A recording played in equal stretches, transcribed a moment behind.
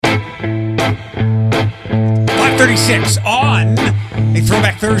6 on a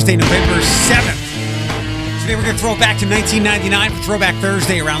Throwback Thursday, November 7th. Today we're going to throw it back to 1999 for Throwback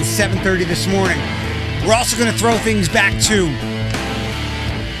Thursday around 7:30 this morning. We're also going to throw things back to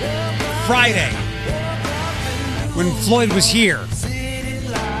Friday when Floyd was here.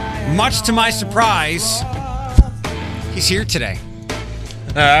 Much to my surprise, he's here today.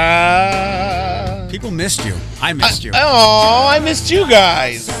 People missed you. I missed you. Oh, I missed you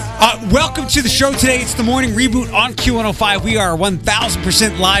guys. Welcome to the show today. It's the Morning Reboot on Q105. We are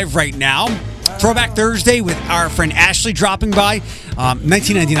 1,000% live right now. Throwback Thursday with our friend Ashley dropping by.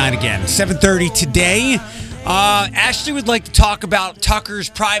 1999 again, 7:30 today. Ashley would like to talk about Tucker's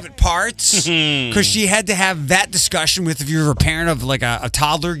private parts because she had to have that discussion with, if you're a parent of like a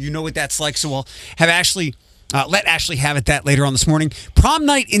toddler, you know what that's like. So we'll have Ashley, let Ashley have it that later on this morning. Prom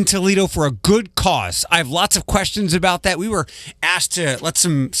night in Toledo for a good cause. I have lots of questions about that. We were asked to let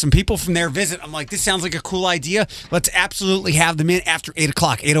some people from there visit. I'm like, this sounds like a cool idea. Let's absolutely have them in after 8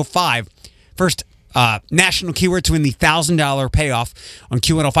 o'clock, 8:05. First national keyword to win the $1,000 payoff on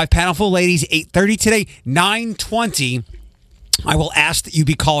Q105. Panel full ladies, 8:30 today, 9:20. I will ask that you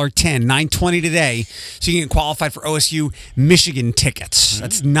be caller 10, 9:20 today, so you can get qualified for OSU Michigan tickets.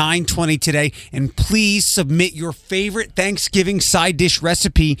 That's 9:20 today. And please submit your favorite Thanksgiving side dish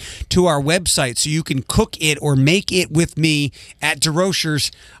recipe to our website so you can cook it or make it with me at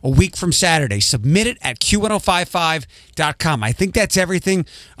DeRocher's a week from Saturday. Submit it at Q1055.com. I think that's everything.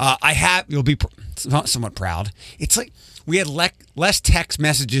 You'll be somewhat proud. It's like we had less text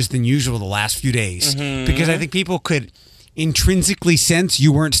messages than usual the last few days because I think people could intrinsically sense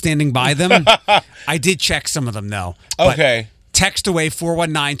you weren't standing by them. I did check some of them, though. Okay. Text away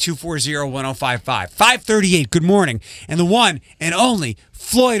 419-240-1055. 5:38, good morning. And the one and only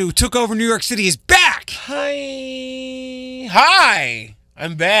Floyd, who took over New York City, is back. Hi.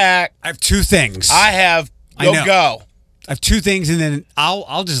 I'm back. I have two things. Go. I Go. have two things, and then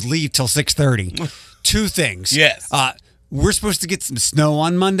I'll just leave till 6:30. Two things. Yes. We're supposed to get some snow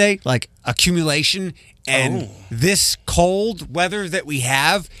on Monday, like accumulation. And this cold weather that we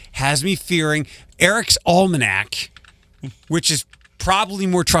have has me fearing Eric's Almanac, which is probably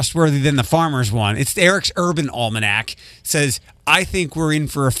more trustworthy than the farmer's one. It's Eric's Urban Almanac. Says, I think we're in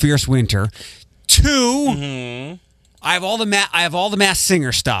for a fierce winter. Two, I have all the Masked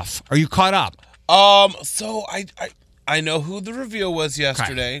Singer stuff. Are you caught up? So I know who the reveal was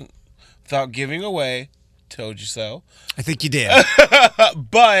yesterday. Without giving away. Told you so. I think you did.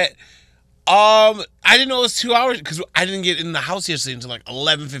 But I didn't know it was 2 hours because I didn't get in the house yesterday until like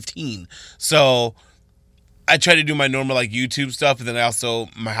 11:15. So I tried to do my normal like YouTube stuff, but then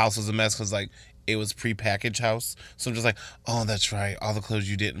my house was a mess because like it was prepackaged house. So I'm just like, oh, that's right. All the clothes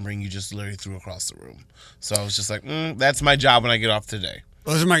you didn't bring, you just literally threw across the room. So I was just like, that's my job when I get off today.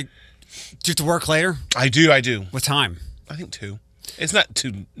 Do you have to work later? I do. What time? I think 2. It's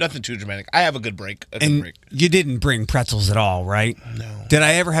nothing too dramatic. I have a good break. You didn't bring pretzels at all, right? No. Did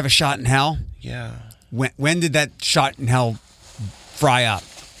I ever have a shot in hell? Yeah. When did that shot in hell fry up?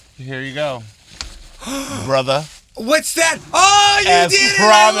 Here you go, brother. What's that? Oh, you As did promised. it!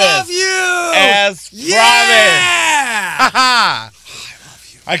 I love you! As Yeah! promised.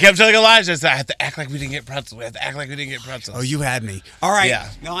 I kept telling Elijah, I said, I have to act like we didn't get pretzels. Oh, you had me. All right. Yeah.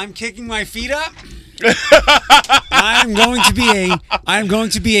 Now I'm kicking my feet up. I'm going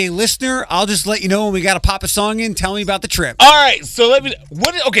to be a listener. I'll just let you know when we got to pop a song in. Tell me about the trip. All right. So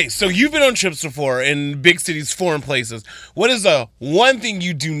so you've been on trips before in big cities, foreign places. What is the one thing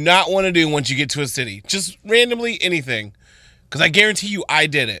you do not want to do once you get to a city? Just randomly anything. Because I guarantee you I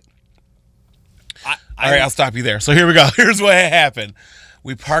did it. All right. I'll stop you there. So here we go. Here's what happened.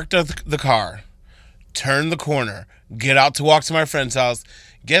 We parked the car, turned the corner, get out to walk to my friend's house.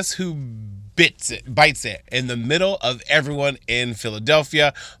 Guess who bites it in the middle of everyone in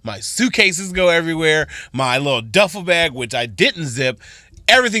Philadelphia? My suitcases go everywhere. My little duffel bag, which I didn't zip,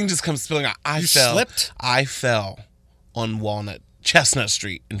 everything just comes spilling out. You slipped? I fell on Chestnut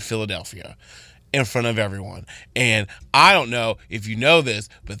Street in Philadelphia in front of everyone. And I don't know if you know this,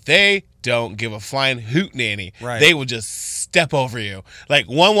 but they don't give a flying hoot nanny. Right. They will just step over you. Like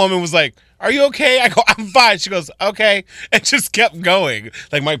one woman was like, "Are you okay?" I go, "I'm fine." She goes, "Okay," and just kept going.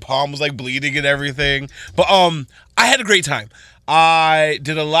 Like my palm was like bleeding and everything. But I had a great time. I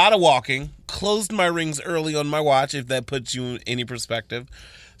did a lot of walking, closed my rings early on my watch, if that puts you in any perspective.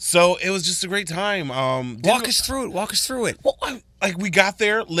 So it was just a great time. Walk us through it. Well, we got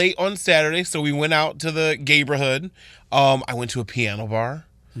there late on Saturday, so we went out to the neighborhood. I went to a piano bar.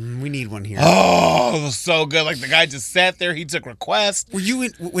 We need one here. Oh, it was so good. Like the guy just sat there. He took requests.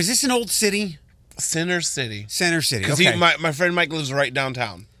 Was this an old city? Center City. Center City. Because okay. my friend Mike lives right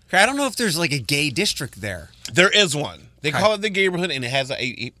downtown. Okay, I don't know if there's like a gay district there. There is one. They Okay. call it the Gayborhood, and it has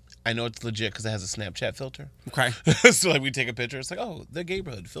I know it's legit because it has a Snapchat filter. Okay. So like we take a picture, it's like, oh, the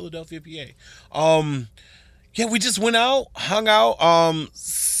Gayborhood, Philadelphia, PA. Yeah, we just went out, hung out.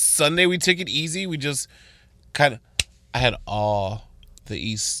 Sunday we took it easy. We just I had all the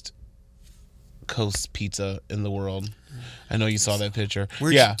East Coast pizza in the world. I know you saw that picture.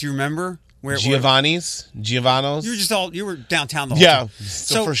 Do you remember where? Giovanni's. You were downtown the whole Yeah, time.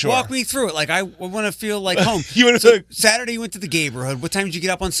 so for sure. Walk me through it. Like I want to feel like home. Saturday you went to the Gayborhood. What time did you get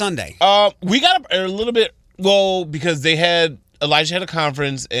up on Sunday? We got up a little bit. Well, because Elijah had a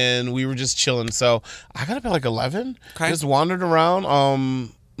conference and we were just chilling. So I got up at like 11. Okay. Just wandered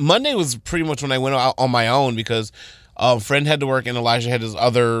around. Monday was pretty much when I went out on my own because a friend had to work and Elijah had his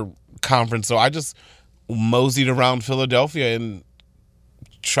other conference. So I just moseyed around Philadelphia and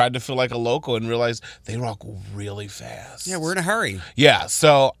tried to feel like a local and realized they rock really fast. Yeah, we're in a hurry. Yeah,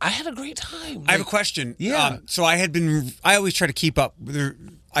 so I had a great time. I have a question. Yeah. So I always try to keep up.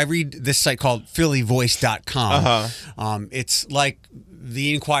 I read this site called phillyvoice.com. Uh-huh. It's like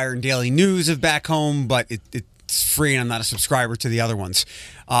the Inquirer and Daily News of back home, but it's free and I'm not a subscriber to the other ones.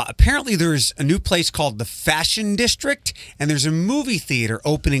 Apparently there's a new place called the Fashion District and there's a movie theater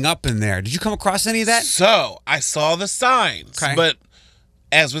opening up in there. Did you come across any of that? So I saw the signs, Okay. but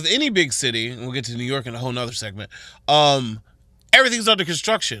as with any big city, and we'll get to New York in a whole nother segment, everything's under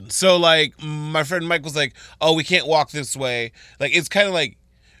construction. So like my friend Mike was like, oh, we can't walk this way. Like it's kind of like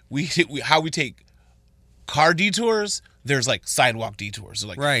how we take car detours, there's like sidewalk detours. So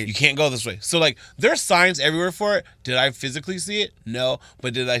like Right. you can't go this way. So like there's signs everywhere for it. Did I physically see it? No.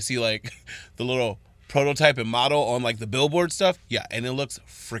 But did I see like the little prototype and model on like the billboard stuff? Yeah, and it looks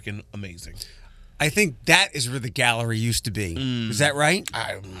freaking amazing. I think that is where the gallery used to be. Is that right?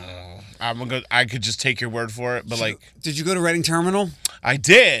 I don't know. I could just take your word for it, but like Did you go to Reading Terminal? I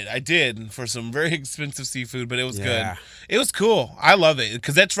did for some very expensive seafood, but it was Yeah. good. It was cool. I love it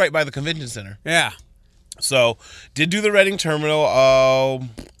because that's right by the convention center. Yeah. So did do the Reading Terminal.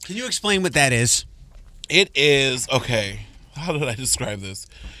 Can you explain what that is? It is okay. How did I describe this?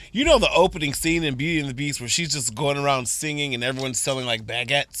 You know the opening scene in Beauty and the Beast where she's just going around singing and everyone's selling like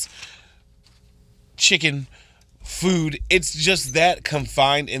baguettes, chicken, food. It's just that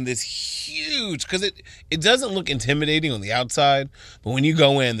confined in this huge, because it doesn't look intimidating on the outside, but when you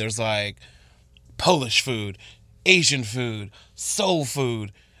go in, there's like Polish food, Asian food, soul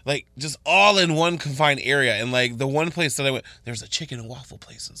food, like just all in one confined area. And like the one place that I went, there's a chicken and waffle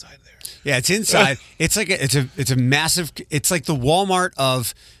place inside there. Yeah, it's inside. It's like it's a massive. It's like the Walmart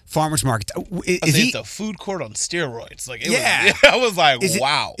of farmers markets. It's a food court on steroids. Like Yeah. I was like, Is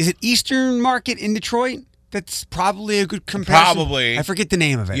wow. Is it Eastern Market in Detroit? That's probably a good comparison. Probably. I forget the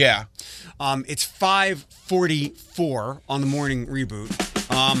name of it. Yeah. It's 5:44 on the morning reboot.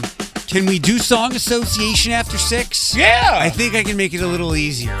 Can we do song association after 6? Yeah. I think I can make it a little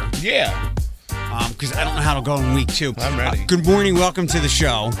easier. Yeah. Because I don't know how to go in week 2. I'm ready. Good morning, welcome to the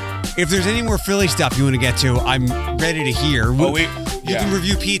show. If there's any more Philly stuff you want to get to, I'm ready to hear. You can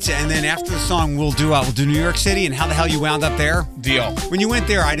review pizza, and then after the song, we'll do New York City and how the hell you wound up there. Deal. When you went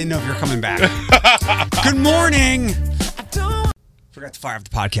there, I didn't know if you were coming back. Good morning. Forgot to fire up the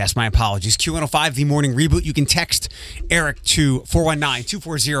podcast. My apologies. Q105, the morning reboot. You can text Eric to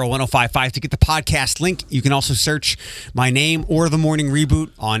 419-240-1055 to get the podcast link. You can also search my name or the morning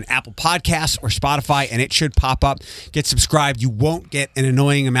reboot on Apple Podcasts or Spotify, and it should pop up. Get subscribed. You won't get an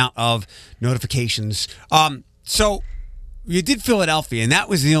annoying amount of notifications. So you did Philadelphia, and that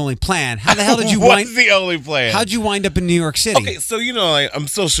was the only plan. How the hell did you What's the only plan? How'd you wind up in New York City? Okay, so you know, like, I'm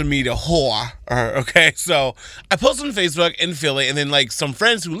social media whore. Okay, so I posted on Facebook in Philly, and then like some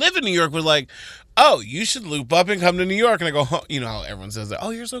friends who live in New York were like, "Oh, you should loop up and come to New York." And I go, huh, you know how everyone says that.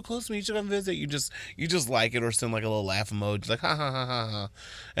 "Oh, you're so close to me. You should come visit." You just like it or send like a little laugh emoji, like ha ha ha ha ha.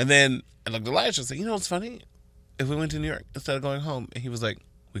 And then I looked at Elijah and said, "You know what's funny? If we went to New York instead of going home," and he was like,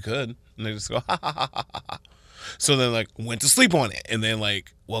 "We could," and they just go ha ha ha ha ha. So then, like, went to sleep on it. And then,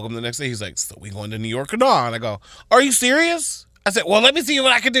 like, woke up the next day. He's like, "So we going to New York or not?" And I go, "Are you serious?" I said, "Well, let me see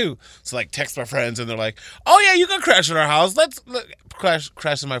what I can do." So, like, text my friends. And they're like, "Oh, yeah, you can crash at our house. Let's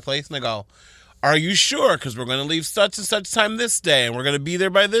crash in my place." And I go, "Are you sure? Because we're going to leave such and such time this day. And we're going to be there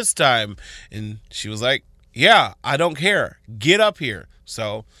by this time." And she was like, "Yeah, I don't care. Get up here."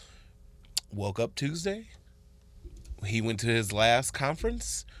 So, woke up Tuesday. He went to his last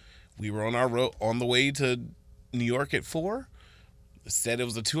conference. We were on our road on the way to New York at 4. Said it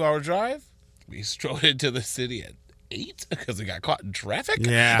was a 2-hour drive. We strode into the city at 8 because we got caught in traffic.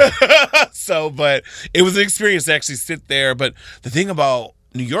 Yeah. But it was an experience to actually sit there. But the thing about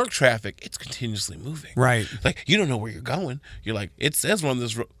New York traffic, it's continuously moving. Right. Like, you don't know where you're going. You're like, it says we're on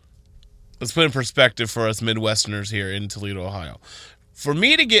this road. let's put in perspective for us Midwesterners here in Toledo, Ohio. For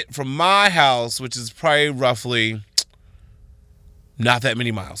me to get from my house, which is probably roughly not that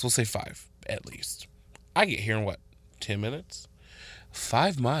many miles, we'll say 5 at least. I get here in what, 10 minutes?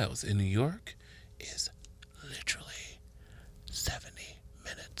 5 miles in New York is literally 70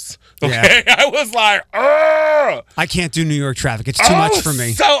 minutes. Okay, yeah. I was like, ugh! I can't do New York traffic. It's too much for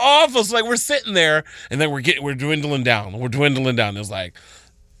me. So awful. So like we're sitting there, and then we're dwindling down. We're dwindling down. It was like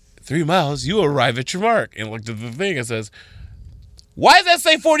 3 miles, you arrive at your mark. And looked at the thing. It says, why does that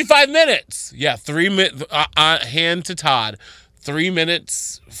say 45 minutes? Yeah, 3 minutes. Hand to Todd. 3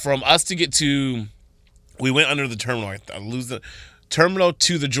 minutes from us to get to. We went under the terminal. I lose the terminal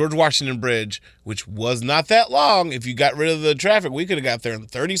to the George Washington Bridge, which was not that long. If you got rid of the traffic, we could have got there in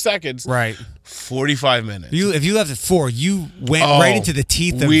 30 seconds. Right. 45 minutes. If you left at 4, you went right into the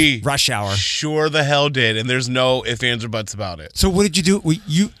teeth of rush hour. Sure the hell did, and there's no ifs, ands, or buts about it. So what did you do?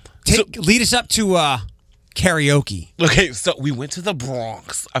 Lead us up to karaoke. Okay, so we went to the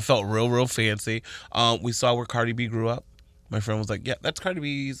Bronx. I felt real fancy. We saw where Cardi B grew up. My friend was like, yeah, that's Cardi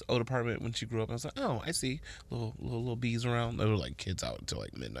B's old apartment when she grew up. I was like, oh, I see. Little bees around. There were like kids out until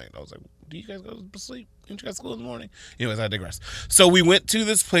like midnight. I was like, do you guys go to sleep? Didn't you guys school in the morning? Anyways, I digress. So we went to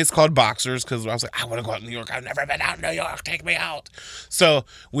this place called Boxers because I was like, I want to go out to New York. I've never been out in New York. Take me out. So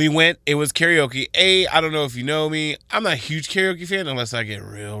we went. It was karaoke. I don't know if you know me. I'm not a huge karaoke fan unless I get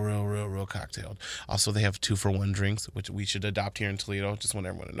real cocktailed. Also, they have 2-for-1 drinks, which we should adopt here in Toledo. Just want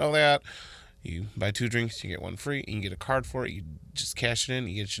everyone to know that. You buy 2 drinks, you get 1 free. You can get a card for it. You just cash it in.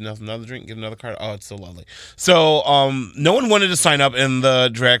 You get another drink, get another card. Oh, it's so lovely. So no one wanted to sign up, and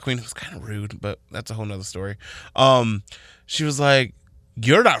the drag queen was kind of rude, but that's a whole nother story. She was like,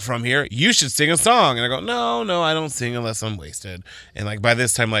 you're not from here. You should sing a song. And I go, no, I don't sing unless I'm wasted. And like by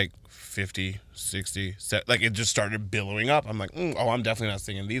this time, like 50, 60, 70, like it just started billowing up. I'm like, I'm definitely not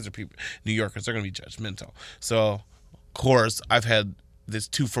singing. These are people, New Yorkers, they're going to be judgmental. So, of course, I've had this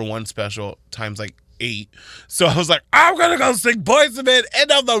 2-for-1 special times like 8. So I was like, I'm gonna go sing Boyz II Men,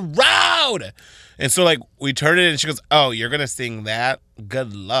 End of the Road. And so like we turned it and she goes, oh, you're gonna sing that?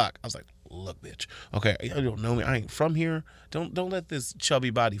 Good luck. I was like, look, bitch. Okay, you don't know me. I ain't from here. Don't let this chubby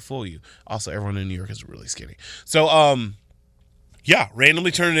body fool you. Also, everyone in New York is really skinny. So yeah,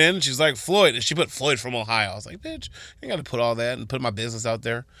 randomly turned it in. And she's like, Floyd. And she put Floyd from Ohio. I was like, bitch, I ain't got to put all that and put my business out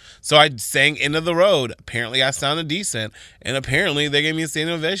there. So I sang End of the Road. Apparently, I sounded decent. And apparently, they gave me a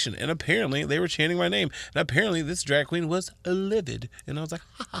standing ovation. And apparently, they were chanting my name. And apparently, this drag queen was livid. And I was like,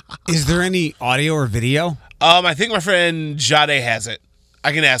 Is there any audio or video? I think my friend Jade has it.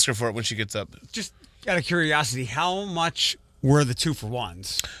 I can ask her for it when she gets up. Just out of curiosity, how much were the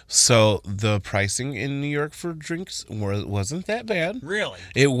 2-for-1s? So the pricing in New York for drinks wasn't that bad. Really?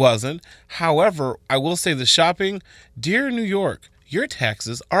 It wasn't. However, I will say the shopping, dear New York, your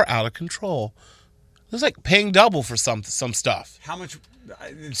taxes are out of control. It's like paying double for some stuff. How much?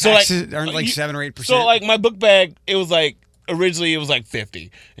 Taxes aren't like 7 or 8%. So like my book bag, it was like originally it was like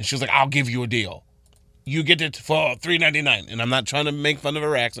 $50, and she was like, "I'll give you a deal. You get it for $3.99." And I'm not trying to make fun of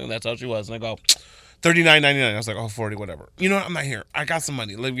her accent. That's how she was. And I go, $39.99. I was like, oh, 40, whatever. You know what? I'm not here. I got some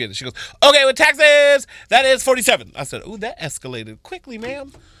money. Let me get it. She goes, okay, with taxes, that is $47. I said, ooh, that escalated quickly,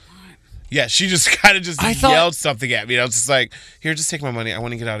 ma'am. Yeah, she just kind of yelled something at me. And I was just like, here, just take my money. I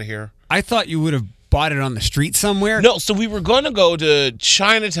want to get out of here. I thought you would have bought it on the street somewhere. No, so we were going to go to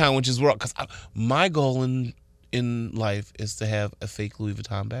Chinatown, which is where, because my goal in life is to have a fake Louis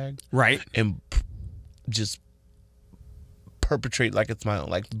Vuitton bag. Right. And just perpetrate like it's my own,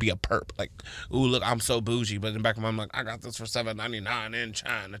 like be a perp, like, ooh, look, I'm so bougie, but in the back of my mind, I'm like, I got this for $7.99 in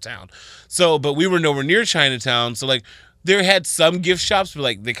Chinatown. So, but we were nowhere near Chinatown, so like there had some gift shops, but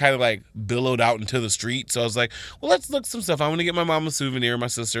like they kind of like billowed out into the street. So I was like, well, let's look some stuff. I want to get my mom a souvenir, my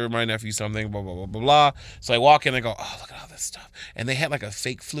sister, my nephew something, blah blah blah blah blah. So I walk in, I go, oh, look at all this stuff, and they had like a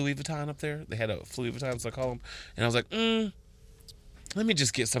fake Louis Vuitton up there. They had a Louis Vuitton, so I call them, and I was like, let me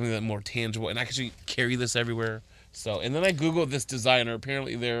just get something that's more tangible, and I can actually carry this everywhere. So, and then I Googled this designer.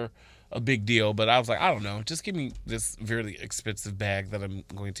 Apparently they're a big deal, but I was like, I don't know. Just give me this very expensive bag that I'm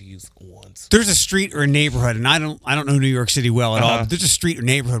going to use once. There's a street or a neighborhood, and I don't know New York City well at all. But there's a street or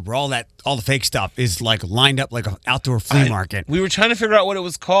neighborhood where all the fake stuff is like lined up like an outdoor flea market. We were trying to figure out what it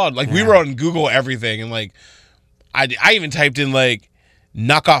was called. Like we were on Google everything, and like I even typed in like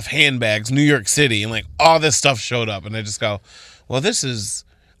knockoff handbags, New York City, and like all this stuff showed up, and I just go, well, this is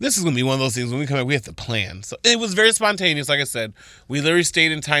going to be one of those things when we come back, we have to plan. So it was very spontaneous. Like I said, we literally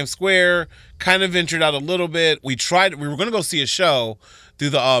stayed in Times Square, kind of ventured out a little bit. We were going to go see a show through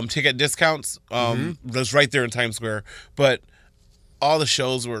the ticket discounts. That's right there in Times Square. But all the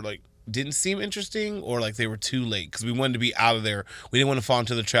shows were like didn't seem interesting, or like they were too late because we wanted to be out of there. We didn't want to fall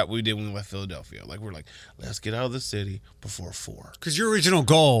into the trap we did when we left Philadelphia. Like we're like, let's get out of the city before 4. Because your original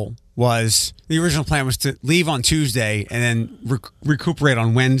the original plan was to leave on Tuesday and then recuperate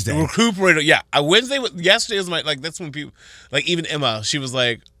on Wednesday. Recuperate, yeah. Yesterday was that's when people, like even Emma, she was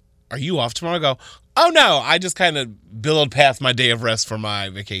like, "Are you off tomorrow?" I go, "Oh no, I just kind of billowed past my day of rest for my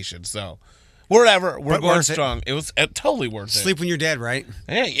vacation." So. Whatever, we're going strong. It was totally worth it. Sleep when you're dead, right?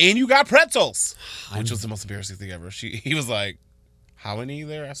 Hey, and you got pretzels, which was the most embarrassing thing ever. He was like, "How many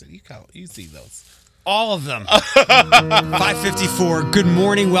there?" I said, "You see those." All of them. 5:54. Good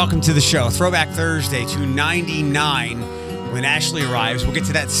morning. Welcome to the show. Throwback Thursday to 99 when Ashley arrives. We'll get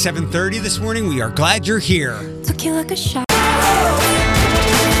to that 7:30 this morning. We are glad you're here. Took you like a shot.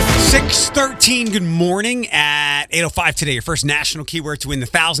 6:13. Good morning at 8:05 today. Your first national keyword to win the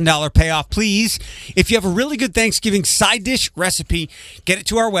 $1,000 payoff. Please, if you have a really good Thanksgiving side dish recipe, get it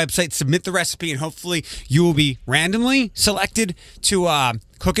to our website, submit the recipe, and hopefully you will be randomly selected to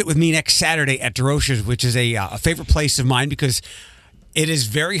cook it with me next Saturday at DeRoche's, which is a favorite place of mine because it is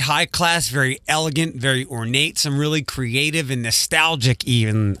very high class, very elegant, very ornate, some really creative and nostalgic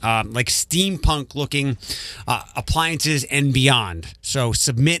even, like steampunk looking appliances and beyond. So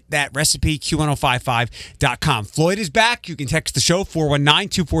submit that recipe, Q1055.com. Floyd is back. You can text the show,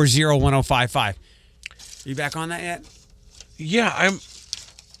 419-240-1055. Are you back on that yet? Yeah,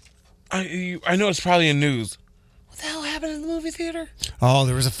 I know it's probably in news. What the hell happened in the movie theater? Oh,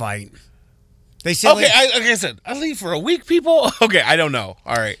 there was a fight. They say okay, like I said, I leave for a week, people. Okay, I don't know.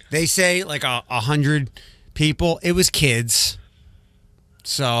 All right. They say like 100 people. It was kids.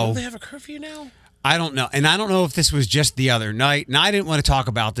 So don't they have a curfew now? I don't know, and I don't know if this was just the other night. And I didn't want to talk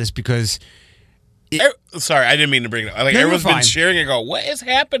about this because. Sorry, I didn't mean to bring it up. Like everyone's been sharing and go, "What is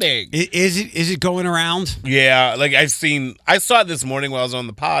happening?" Is it going around? Yeah, like I saw it this morning while I was on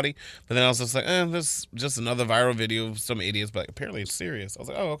the potty, but then I was just like, this is just another viral video of some idiots, but apparently it's serious. I was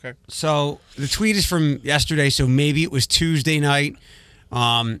like, oh, okay. So the tweet is from yesterday, so maybe it was Tuesday night.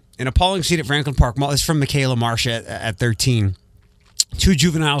 An appalling scene at Franklin Park Mall. This is from Michaela Marsh at 13. 2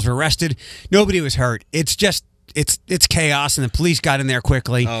 juveniles were arrested. Nobody was hurt. It's just. It's chaos, and the police got in there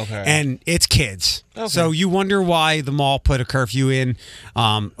quickly, and it's kids. Okay. So you wonder why the mall put a curfew in,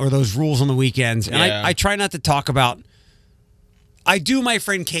 or those rules on the weekends. And I try not to talk about. I do my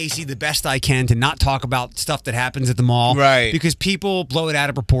friend Casey the best I can to not talk about stuff that happens at the mall, right? Because people blow it out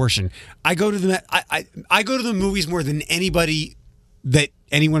of proportion. I go to the movies more than anybody that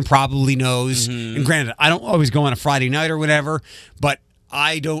anyone probably knows. Mm-hmm. And granted, I don't always go on a Friday night or whatever, but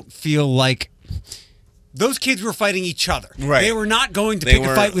I don't feel like. Those kids were fighting each other. Right. They were not going to pick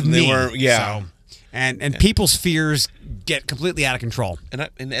a fight with me. Yeah. So, and people's fears get completely out of control.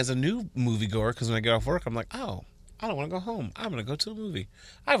 And as a new moviegoer, because when I get off work, I'm like, oh, I don't want to go home. I'm going to go to a movie.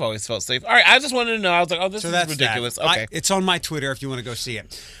 I've always felt safe. All right, I just wanted to know. I was like, oh, this is ridiculous. Okay. It's on my Twitter if you want to go see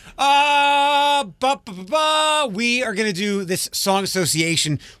it. We are going to do this song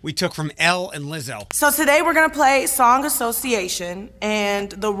association we took from Elle and Lizzo. So today we're going to play Song Association,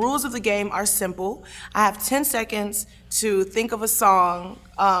 and the rules of the game are simple. I have 10 seconds to think of a song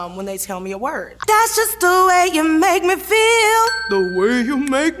when they tell me a word. That's just the way you make me feel. The way you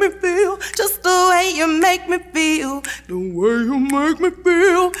make me feel. Just the way you make me feel. The way you make me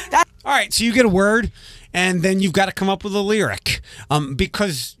feel. All right, so you get a word. And then you've got to come up with a lyric.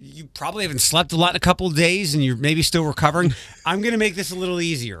 Because you probably haven't slept a lot in a couple of days and you're maybe still recovering, I'm going to make this a little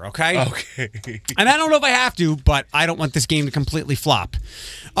easier, okay? Okay. And I don't know if I have to, but I don't want this game to completely flop.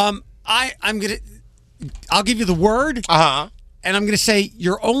 I'll give you the word. Uh-huh. And I'm going to say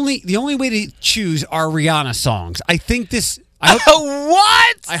the only way to choose are Rihanna songs. I think this...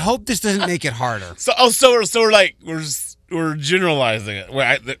 What? I hope this doesn't make it harder. So we're like, we're generalizing it.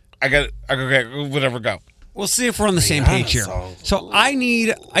 Wait, I got it. Okay, whatever, go. We'll see if we're on the same page here. So I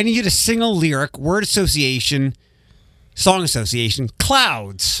need you to sing a lyric, word association, song association,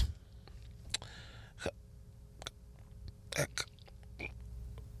 clouds.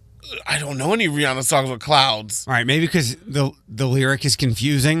 I don't know any Rihanna songs with clouds. All right, maybe because the lyric is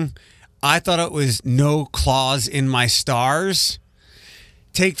confusing. I thought it was no claws in my stars.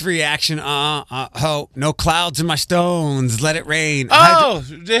 Take 3 action. No clouds in my stones. Let it rain. Oh,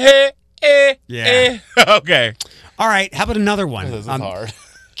 yeah. Okay. All right. How about another one? This is hard.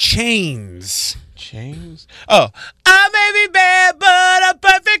 Chains. Chains. Oh, I may be bad, but I'm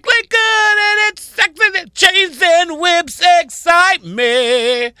perfectly good, and it's sexy. Chains and whips excite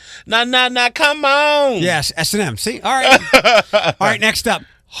me. Nah, come on. Yes, S&M. See. All right. All right. Next up,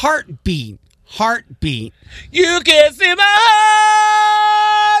 heartbeat. Heartbeat. You can see my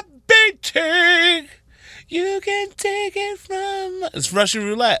heart beating. You can take it from... It's Russian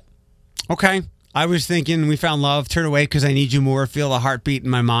roulette. Okay. I was thinking We Found Love, Turn Away Because I Need You More, Feel the Heartbeat in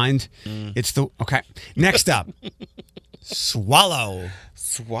My Mind. It's the... Okay. Next up. Swallow.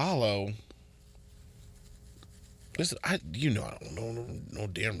 Swallow. Listen, I don't know no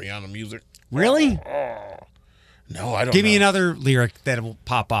damn Rihanna music. Really? No, I don't Give know. me another lyric that will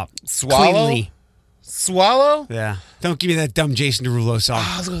pop up. Swallow? Cleanly. Swallow? Yeah. Don't give me that dumb Jason Derulo song.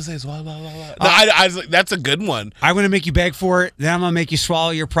 I was going to say swallow. No, I was like, that's a good one. I want to make you beg for it. Then I'm going to make you swallow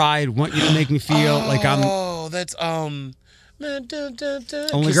your pride. Want you to make me feel like I'm... Oh, that's Only Kiss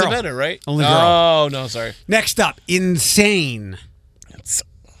Girl. It Better, right? Only Girl. Oh, no, sorry. Next up, Insane. This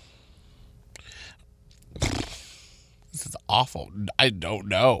is awful. I don't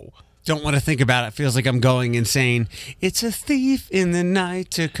know. Don't want to think about it. Feels like I'm going insane. It's a thief in the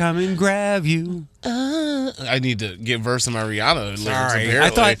night to come and grab you. I need to get verse in my Rihanna lyrics. Sorry.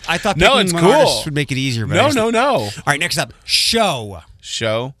 Apparently. I thought no, picking it's one cool. artist would make it easier. But I just- No. All right, next up, Show.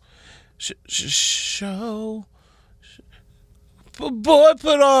 Show. Boy,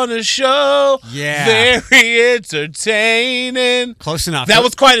 put on a show. Yeah. Very entertaining. Close enough. That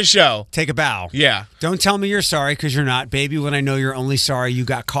was quite a show. Take a bow. Yeah. Don't tell me you're sorry because you're not. Baby, when I know you're only sorry you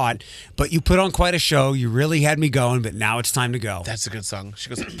got caught. But you put on quite a show. You really had me going, but now it's time to go. That's a good song. She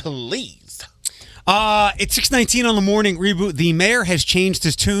goes, please. It's 6:19 on the morning reboot. The mayor has changed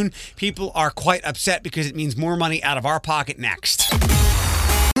his tune. People are quite upset because it means more money out of our pocket next.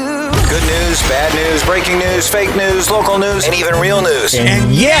 Good news, bad news, breaking news, fake news, local news, and even real news.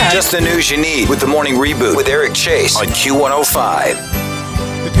 And yeah, Just the news you need with the Morning Reboot with Eric Chase on Q105.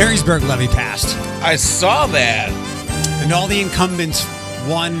 the Perrysburg levy passed. I saw that. And all the incumbents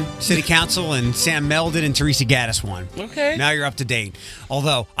won city council, and Sam Meldon and Teresa Gaddis won. Okay. Now you're up to date.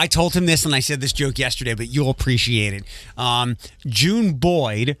 Although, I told him this, and I said this joke yesterday, but you'll appreciate it. June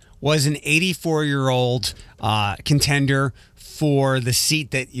Boyd was an 84-year-old contender for the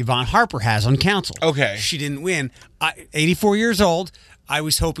seat that Yvonne Harper has on council. Okay. She didn't win. 84 years old. I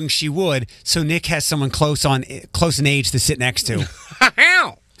was hoping she would, so Nick has someone close in age to sit next to.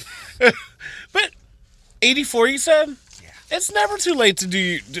 How? But 84, you said? Yeah. It's never too late to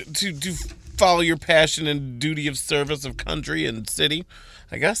do to follow your passion and duty of service of country and city.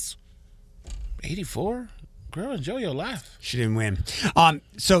 I guess 84. Girl, enjoy your life. She didn't win.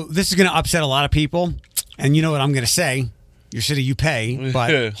 So this is going to upset a lot of people, and you know what I'm going to say. Your city, you pay,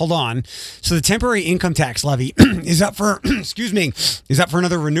 but hold on. So the temporary income tax levy is up for, is up for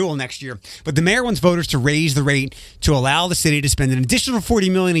another renewal next year. But the mayor wants voters to raise the rate to allow the city to spend an additional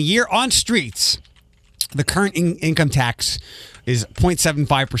 $40 million a year on streets. The current income tax is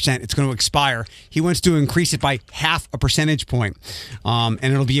 0.75%. It's going to expire. He wants to increase it by 0.5 percentage point, and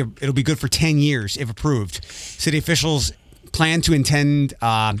it'll be good for 10 years if approved. City officials intend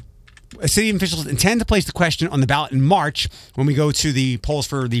to place the question on the ballot in March when we go to the polls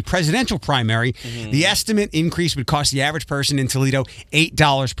for the presidential primary. The estimate increase would cost the average person in Toledo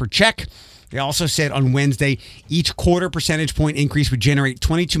 $8 per check. They also said on Wednesday each quarter percentage point increase would generate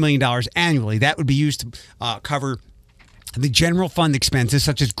 $22 million annually. That would be used to cover the general fund expenses,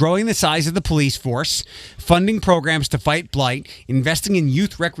 such as growing the size of the police force, funding programs to fight blight, investing in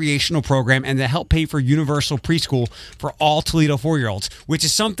youth recreational program, and to help pay for universal preschool for all Toledo 4-year-olds, which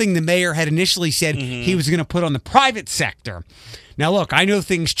is something the mayor had initially said he was going to put on the private sector. Now, look, I know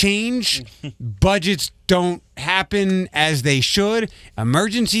things change. Budgets don't happen as they should.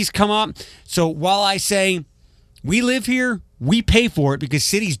 Emergencies come up. So while I say we live here, we pay for it because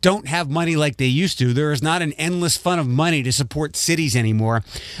cities don't have money like they used to. There is not an endless fund of money to support cities anymore.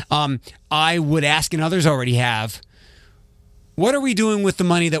 I would ask, and others already have, what are we doing with the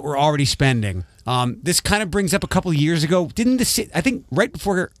money that we're already spending? This kind of brings up a couple of years ago. Didn't the city, I think right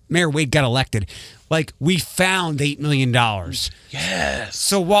before Mayor Wade got elected, like we found $8 million. Yes.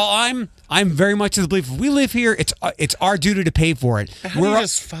 So while I'm very much of the belief if we live here, it's our duty to pay for it. How do you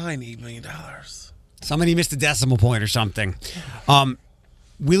just find $8 million? Somebody missed a decimal point or something.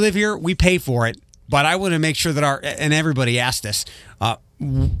 We live here, we pay for it, but I want to make sure that and everybody asked this,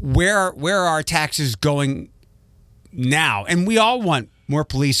 where are our taxes going now? And we all want more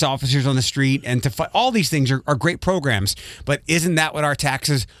police officers on the street and to fight. All these things are great programs, but isn't that what our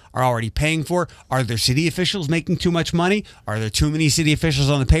taxes are already paying for? Are there city officials making too much money? Are there too many city officials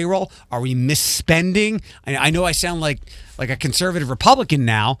on the payroll? Are we misspending? I know I sound like a conservative Republican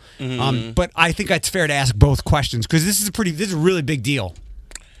now, but I think it's fair to ask both questions because this is a really big deal.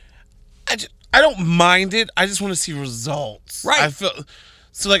 I don't mind it. I just want to see results. Right. I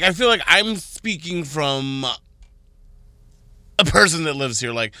feel like I'm speaking from a person that lives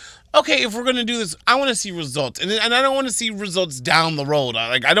here. Like, okay, if we're gonna do this, I want to see results, and I don't want to see results down the road.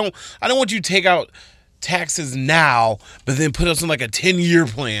 I don't want you to take out taxes now, but then put us on like a 10-year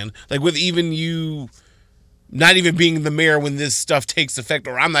plan, like with even you not even being the mayor when this stuff takes effect,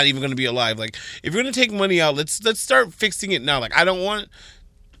 or I'm not even going to be alive. Like, if you're going to take money out, let's start fixing it now. Like, I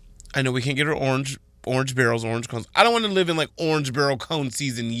know we can't get our orange barrels, orange cones. I don't want to live in like orange barrel cone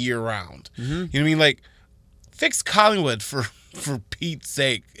season year round. You know what I mean? Like, fix Collingwood for Pete's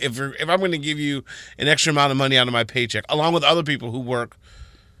sake. If I'm going to give you an extra amount of money out of my paycheck, along with other people who work.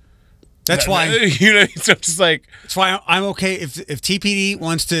 That's why, you know, so just like, that's why I'm okay if TPD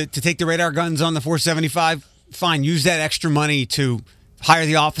wants to take the radar guns on the 475. Fine, use that extra money to hire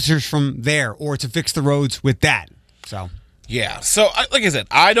the officers from there or to fix the roads with that. So, yeah. So, like I said,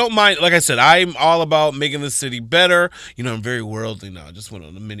 I don't mind. Like I said, I'm all about making the city better. You know, I'm very worldly now. I just went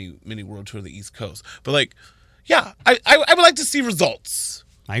on a mini world tour of the East Coast. But, like, yeah, I would like to see results.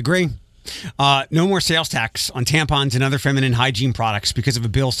 I agree. No more sales tax on tampons and other feminine hygiene products because of a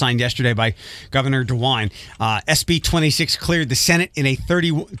bill signed yesterday by Governor DeWine. SB 26 cleared the Senate in a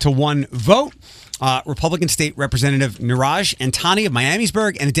 30-1 vote. Republican State Representative Niraj Antani of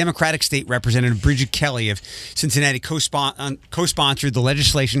Miamisburg and a Democratic State Representative Bridget Kelly of Cincinnati co-sponsored the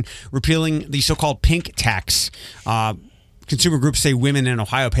legislation repealing the so-called pink tax. Consumer groups say women in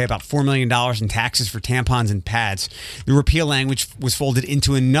Ohio pay about $4 million in taxes for tampons and pads. The repeal language was folded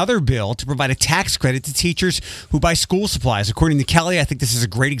into another bill to provide a tax credit to teachers who buy school supplies. According to Kelly, I think this is a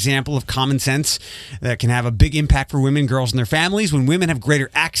great example of common sense that can have a big impact for women, girls, and their families. When women have greater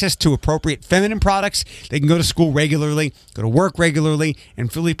access to appropriate feminine products, they can go to school regularly, go to work regularly,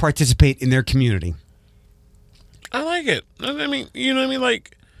 and fully participate in their community. I like it. I mean, you know what I mean?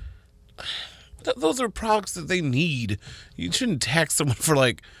 Like, those are products that they need. You shouldn't tax someone for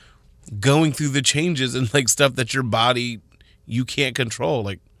like going through the changes and like stuff that your body you can't control.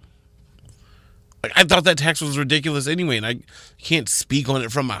 Like I thought that tax was ridiculous anyway, and I can't speak on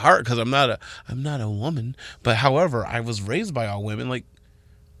it from my heart because I'm not a woman. But however, I was raised by all women. Like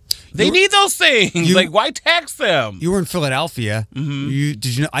they need those things. Like why tax them? You were in Philadelphia. Did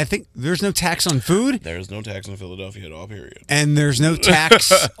you know? I think there's no tax on food. There's no tax in Philadelphia at all. Period. And there's no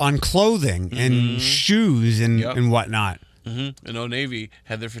tax on clothing and shoes and whatnot. And Old Navy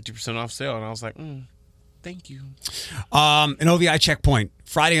had their 50% off sale, and I was like, thank you. An OVI checkpoint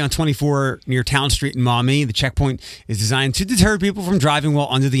Friday on 24 near Town Street in Maumee. The checkpoint is designed to deter people from driving while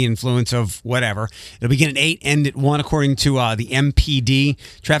under the influence of whatever. It'll begin at 8, end at 1, according to the MPD.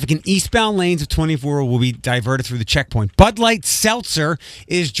 Traffic in eastbound lanes of 24 will be diverted through the checkpoint. Bud Light Seltzer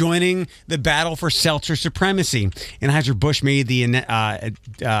is joining the battle for seltzer supremacy. Anheuser-Busch made the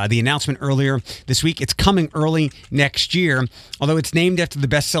announcement earlier this week. It's coming early next year. Although it's named after the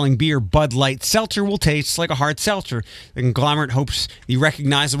best-selling beer, Bud Light Seltzer will taste like a hard seltzer. The conglomerate hopes the recognizable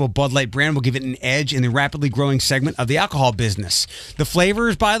Bud Light brand will give it an edge in the rapidly growing segment of the alcohol business. The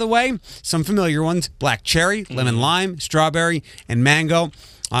flavors, by the way, some familiar ones: black cherry, lemon lime, strawberry, and mango.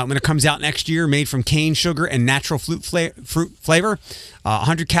 When it comes out next year, made from cane sugar and natural fruit flavor.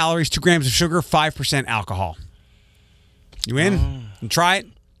 100 calories, 2 grams of sugar, 5% alcohol. You in? You try it?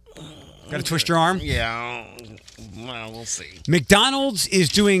 Got to twist your arm? Yeah. Well, we'll see. McDonald's is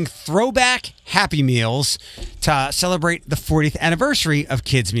doing throwback Happy Meals to celebrate the 40th anniversary of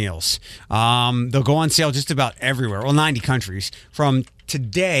Kids Meals. They'll go on sale just about everywhere, 90 countries, from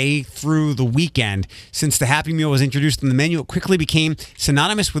today through the weekend. Since the Happy Meal was introduced in the menu, it quickly became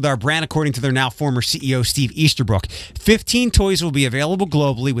synonymous with our brand, according to their now former CEO, Steve Easterbrook. 15 toys will be available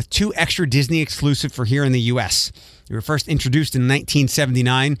globally, with 2 extra Disney exclusive for here in the U.S. They were first introduced in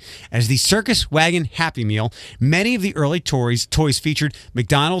 1979 as the Circus Wagon Happy Meal. Many of the early toys featured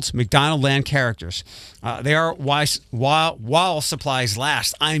McDonaldland characters. They are while supplies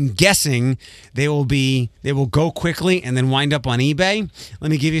last. I'm guessing they will go quickly and then wind up on eBay.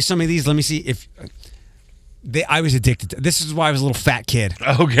 Let me give you some of these. Let me see if I was addicted to. This is why I was a little fat kid.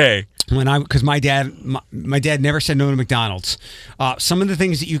 Okay. Because my dad never said no to McDonald's. Some of the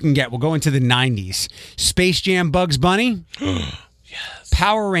things that you can get, we'll go into the 90s. Space Jam Bugs Bunny. Yes.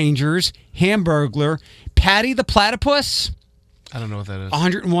 Power Rangers, Hamburglar, Patty the Platypus. I don't know what that is.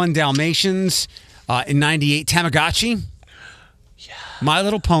 101 Dalmatians. In 98, Tamagotchi. Yeah. My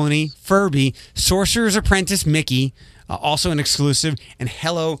Little Pony, Furby, Sorcerer's Apprentice Mickey, also an exclusive, and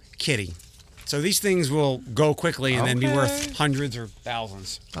Hello Kitty. So these things will go quickly and then be worth hundreds or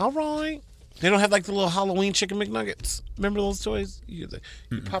thousands. All right. They don't have like the little Halloween chicken McNuggets. Remember those toys? You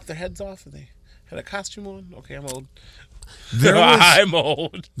pop their heads off and they had a costume on. Okay, I'm old. I'm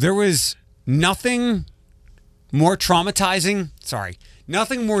old. There was nothing more traumatizing.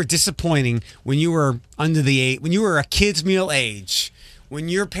 Nothing more disappointing when you were when you were a kid's meal age, when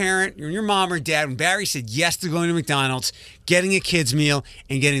your mom or dad, when Barry said yes to going to McDonald's, getting a kid's meal,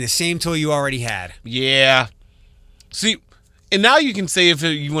 and getting the same toy you already had. Yeah. See, and now you can say if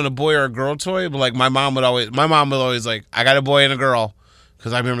you want a boy or a girl toy, but like my mom would always like, I got a boy and a girl.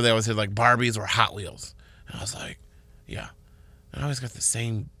 Because I remember they always said like Barbies or Hot Wheels. And I was like, yeah. And I always got the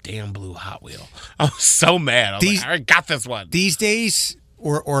same damn blue Hot Wheel. I was so mad. I was like, I already got this one. These days,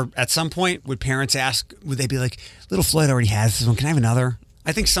 or at some point, would parents ask, would they be like, little Floyd already has this one, can I have another?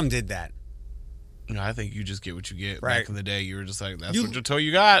 I think some did that. No, I think you just get what you get. Right. Back in the day, you were just like, that's what your toy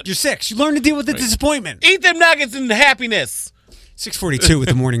you got. You're 6. You learn to deal with the disappointment. Eat them nuggets and happiness. 6:42 with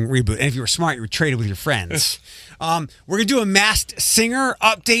the morning reboot. And if you were smart, you would trade it with your friends. We're going to do a Masked Singer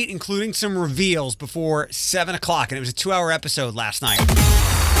update, including some reveals before 7 o'clock. And it was a 2-hour episode last night.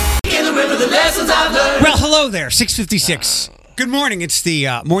 Well, hello there, 6:56. Good morning. It's the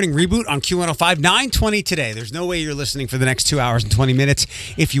morning reboot on Q105, 9:20 today. There's no way you're listening for the next 2 hours and 20 minutes.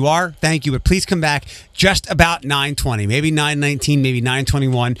 If you are, thank you. But please come back just about 9:20, maybe 9:19, maybe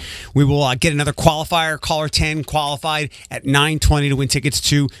 9:21. We will get another qualifier, caller 10 qualified at 9:20 to win tickets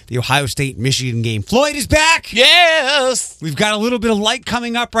to the Ohio State-Michigan game. Floyd is back. Yes. We've got a little bit of light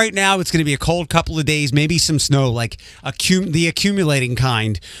coming up right now. It's going to be a cold couple of days, maybe some snow, like the accumulating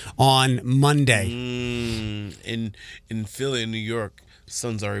kind on Monday. In Philly, in New York, the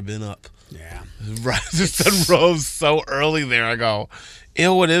sun's already been up. Yeah. The sun rose so early there. I go,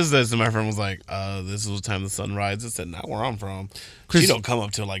 ew, what is this? And my friend was like, this is the time the sun rises. I said, not where I'm from. She don't come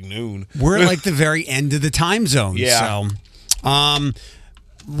up till like noon. We're at like the very end of the time zone. Yeah. So,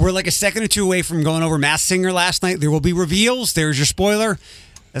 we're like a second or two away from going over Masked Singer last night. There will be reveals. There's your spoiler.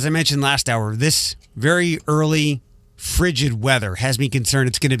 As I mentioned last hour, this very early frigid weather has me concerned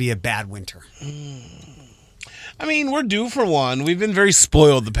it's going to be a bad winter. I mean, we're due for one. We've been very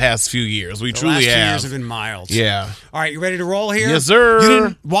spoiled the past few years. We truly have. The last 2 have. years have been mild. Yeah. All right, you ready to roll here? Yes, sir. You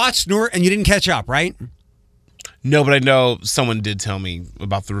didn't watch and you didn't catch up, right? No, but I know someone did tell me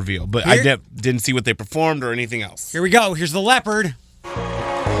about the reveal. But I didn't see what they performed or anything else. Here we go. Here's the leopard.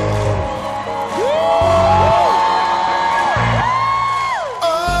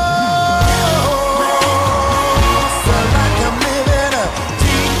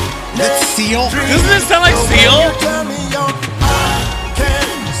 That's Seal. Doesn't it sound like Seal?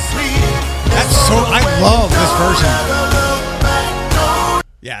 I love this version.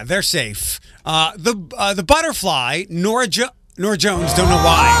 Yeah, they're safe. The butterfly, Nora Jones, don't know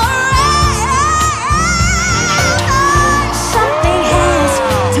why.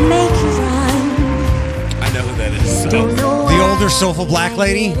 I know who that is. The older soulful black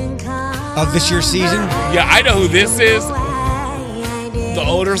lady of this year's season. Yeah, I know who this is. The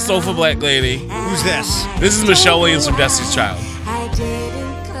older soulful black lady. Who's this? This is Michelle Williams from Destiny's Child.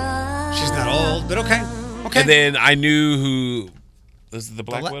 She's not old, but okay. And then I knew who. This is the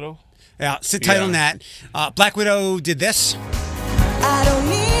Black Widow? Yeah, sit tight on that. Black Widow did this. I don't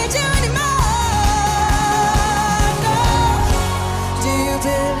need you anymore. No. Do you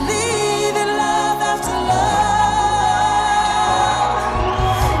believe in love after love?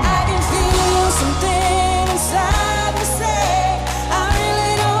 I can feel something inside me say I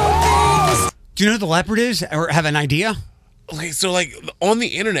really don't think it's. Do you know who the leopard is, or have an idea? Okay, so like on the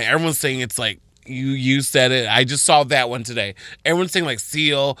internet, everyone's saying it's like you said it. I just saw that one today. Everyone's saying like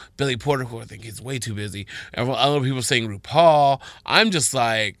Seal, Billy Porter, who I think is way too busy. Other people saying RuPaul. I'm just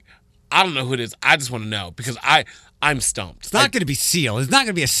like, I don't know who it is. I just want to know because I'm stumped. It's not going to be Seal. It's not going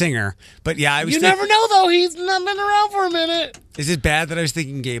to be a singer. But yeah, I was. You never know though. He's not been around for a minute. Is it bad that I was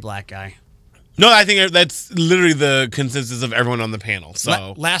thinking gay black guy? No, I think that's literally the consensus of everyone on the panel.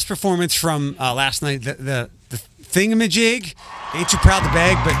 So last performance from last night, the thingamajig, Ain't Too Proud to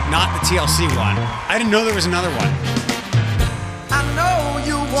Beg, but not the TLC one. I didn't know there was another one. I know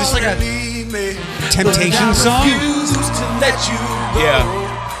you want just like a leave me, Temptation song? Yeah.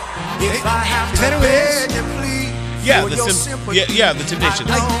 If I have Is that who it is? Yeah, the Temptations.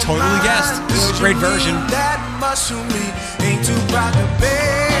 I totally guessed. This is a great version.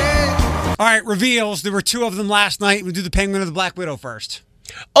 All right, reveals. There were 2 of them last night. We'll do the Penguin or the Black Widow first.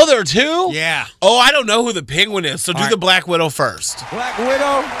 Oh, there are 2? Yeah. Oh, I don't know who the Penguin is, so do All right. the Black Widow first. Black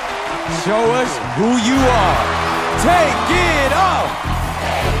Widow, show us who you are. Take it off.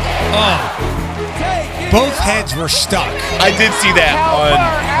 Oh. Both heads were stuck. I did see that on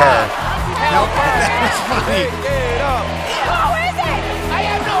her. Nope, that was funny. Take it off. Who is it? I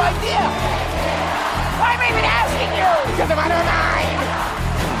have no idea. I'm even asking you because I'm out of mind.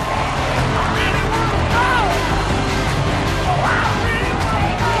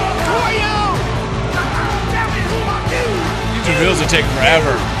 Who are you? Tell me who are you? These reveals are taking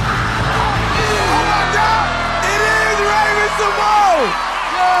forever. It is Raven Samoa!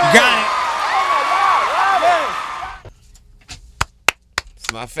 You got it.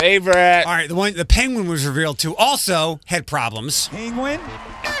 It's my favorite. All right, the penguin was revealed too. Also had problems. Penguin,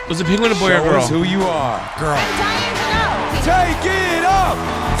 Was it penguin a boy or show girl? us who you are. Girl. Take it up!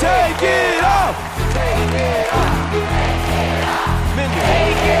 Take it up!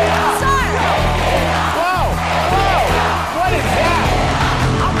 Mindy. What is that?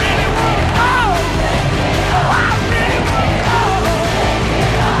 I really want to go. I really want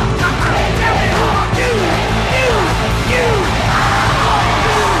to go. Tell me who are you? You.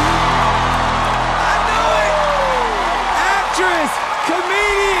 I know it! Actress,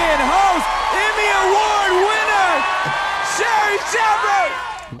 comedian, host, Emmy Award winner, Sherry Shepherd!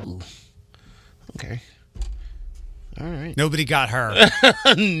 Okay. All right. Nobody got her.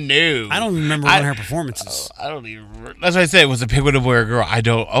 No. I don't remember one of her performances. I don't even. That's what I said. Was a penguin a boy or girl? I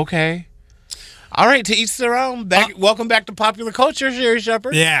don't. Okay. All right. To each their own. Welcome back to popular culture, Sherry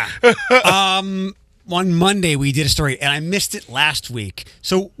Shepherd. Yeah. On Monday, we did a story, and I missed it last week.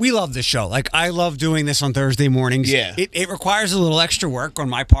 So we love this show. Like, I love doing this on Thursday mornings. Yeah. It requires a little extra work on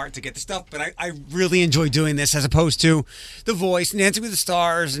my part to get the stuff, but I really enjoy doing this as opposed to The Voice, Dancing with the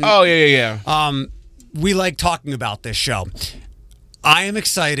Stars. And, Oh yeah. we like talking about this show. I am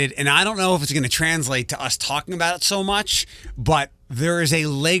excited, and I don't know if it's going to translate to us talking about it so much, but there is a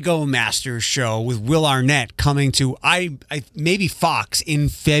Lego Masters show with Will Arnett coming to I maybe Fox in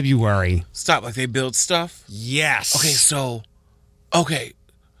February. Stop. Like they build stuff. Yes. Okay.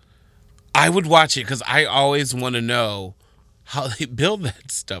 I would watch it because I always want to know how they build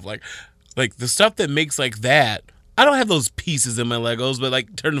that stuff. Like the stuff that makes like that. I don't have those pieces in my Legos, but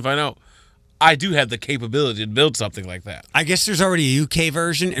like turn to find out, I do have the capability to build something like that. I guess there's already a UK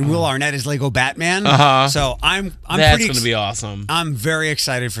version, and Will Arnett is Lego Batman. So I'm That's pretty going to be awesome. I'm very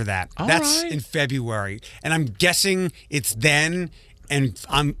excited for that. That's right. in February, and I'm guessing it's then. And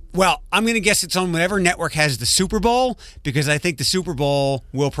I'm going to guess it's on whatever network has the Super Bowl, because I think the Super Bowl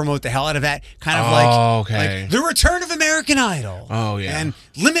will promote the hell out of that. Kind of okay. like the return of American Idol. Oh, yeah. And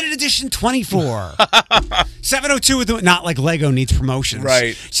limited edition 24. 7:02 with the, not like Lego needs promotions.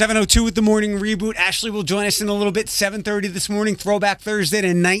 Right. 7:02 with the morning reboot. Ashley will join us in a little bit. 7:30 this morning. Throwback Thursday to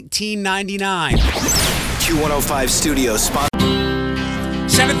 1999. Q105 Studio spot.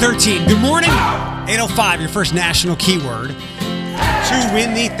 7:13. Good morning. 8:05. Your first national keyword to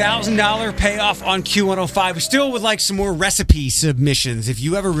win the $1,000 payoff on Q105. We still would like some more recipe submissions. If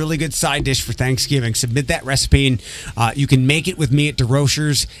you have a really good side dish for Thanksgiving, submit that recipe, and you can make it with me at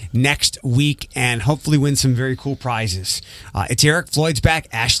DeRocher's next week and hopefully win some very cool prizes. It's Eric. Floyd's back.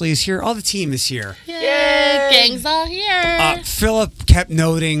 Ashley is here. All the team is here. Yay! Gang's all here. Philip kept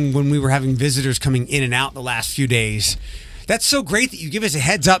noting when we were having visitors coming in and out the last few days, that's so great that you give us a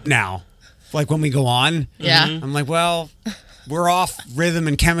heads up now, like when we go on. Yeah. I'm like, well, we're off rhythm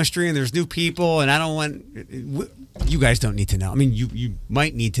and chemistry, and there's new people, and I don't want. You guys don't need to know. I mean, you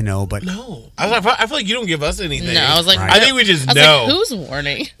might need to know, but No. I feel like you don't give us anything. No, I was like, I think we just I was know. like, who's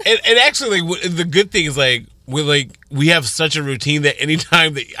warning? And actually, like, the good thing is, like, we have such a routine that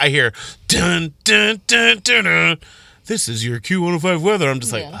anytime that I hear dun dun dun dun dun, this is your Q105 weather, I'm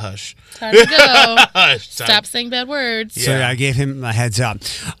just like, Yeah. hush. Time to go. Hush. Stop saying bad words. so yeah, I gave him a heads up.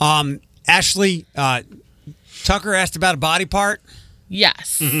 Ashley, Tucker asked about a body part.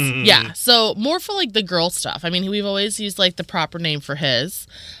 Yes. Yeah. So more for like the girl stuff. I mean, we've always used like the proper name for his.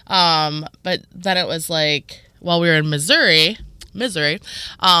 But then it was like while we were in Missouri,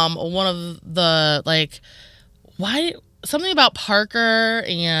 one of the like something about Parker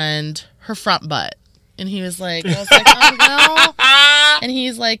and her front butt. And he was like, I was like, oh no. And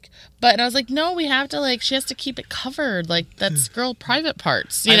he's like, and I was like, no, we have to like, she has to keep it covered. Like that's girl private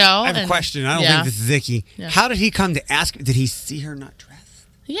parts, you know? I have a question. I don't think this is Vicky. Yeah. How did he come to ask? Did he see her not dressed?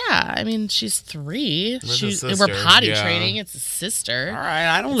 Yeah, I mean, she's 3. With a We're sister, potty yeah. training. It's a sister. All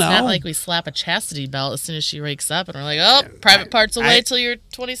right, I don't It's know. not like we slap a chastity belt as soon as she wakes up and we're like, oh, private parts will wait till you're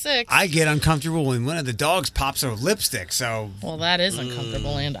 26. I get uncomfortable when one of the dogs pops her lipstick. So Well, that is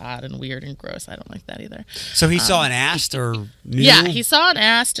uncomfortable and odd and weird and gross. I don't like that either. he saw an ass or knew? Yeah, he saw and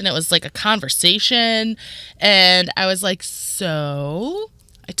asked, and it was like a conversation. And I was like, so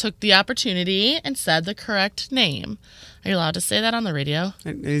I took the opportunity and said the correct name. Are you allowed to say that on the radio?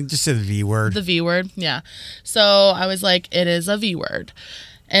 It just said the V word. The V word, yeah. So I was like, it is a V word.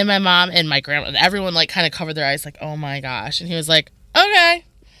 And my mom and my grandma and everyone like kind of covered their eyes like, oh my gosh. And he was like, okay.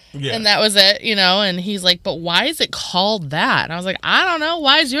 Yeah. And that was it, you know. And he's like, but why is it called that? And I was like, I don't know.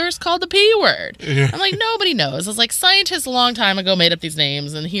 Why is yours called the P word? I'm like, nobody knows. I was like, scientists a long time ago made up these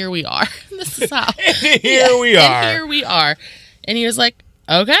names, and here we are. This is how. Here we are. And here we are. And he was like,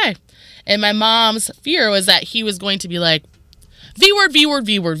 okay. And my mom's fear was that he was going to be like, V word, V word,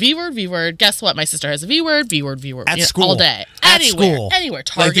 V word, V word, V word. Guess what? My sister has a V word, V word, V word. At You know, school. all day. At Anywhere. school. Anywhere. Like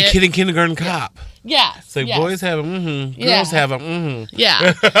Target. the kid in Kindergarten Cop. Yeah. It's like boys have them, Yeah. girls have them,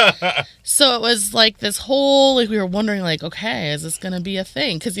 Yeah. So it was like this whole, like, we were wondering, like, okay, is this going to be a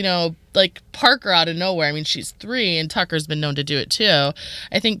thing? Because, you know, like Parker out of nowhere, I mean, she's 3 and Tucker's been known to do it too.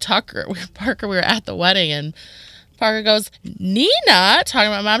 I think Parker, we were at the wedding and Parker goes, Nina, talking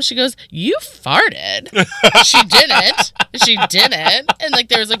about mom, she goes, you farted. She didn't. She didn't. And like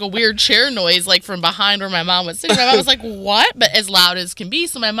there was like a weird chair noise like from behind where my mom was sitting. My mom was like, what? But as loud as can be.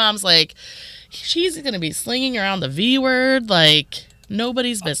 So my mom's like, she's going to be slinging around the V word like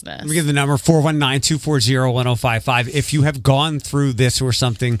nobody's business. Let me give the number 419-240-1055. If you have gone through this or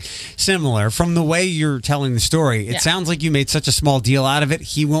something similar, from the way you're telling the story, it sounds like you made such a small deal out of it.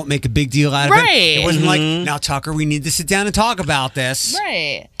 He won't make a big deal out of it. It wasn't like, now Tucker, we need to sit down and talk about this.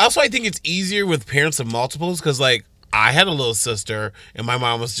 Right. Also, I think it's easier with parents of multiples because, like, I had a little sister, and my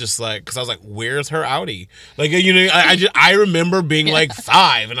mom was just like, because I was like, "Where's her Audi?" Like, you know, I remember being like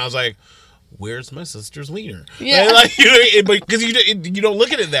 5, and I was like, "Where's my sister's wiener?" Yeah. Like, you know, because you don't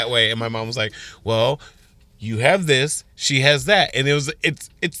look at it that way. And my mom was like, "Well, you have this, she has that," and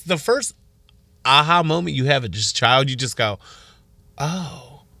it's the first aha moment you have as a child. You just go,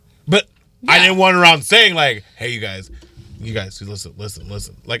 "Oh," but I didn't run around saying like, "Hey, you guys, listen,"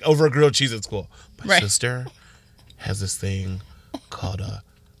 like over a grilled cheese at school. My sister has this thing called a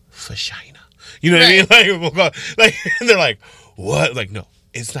vagina. You know what I mean? Like, and they're like, what? Like, no,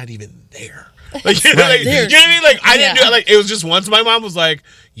 it's not even there. Like, you know, like, you know what I mean? Like, I didn't do it. Like, it was just once my mom was like,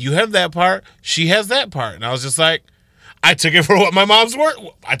 you have that part, she has that part. And I was just like, I took it for what my mom's word.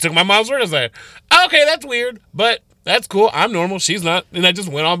 I took my mom's word. I was like, okay, that's weird, but that's cool. I'm normal. She's not. And I just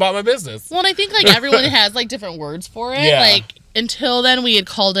went on about my business. Well, and I think like everyone has like different words for it. Yeah. Like until then we had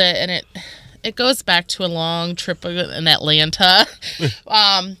called it, and it goes back to a long trip in Atlanta.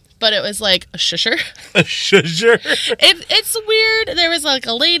 But it was like a shusher. A shusher? It's weird. There was like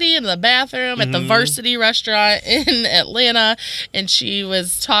a lady in the bathroom at the Varsity restaurant in Atlanta, and she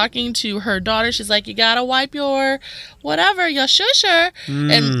was talking to her daughter. She's like, you gotta wipe your whatever, your shusher.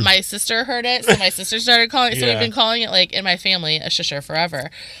 And my sister heard it, so my sister started calling it. So we've been calling it, like, in my family, a shusher forever.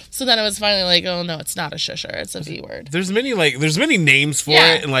 So then it was finally like, oh no, it's not a shusher, it's a V word. There's many names for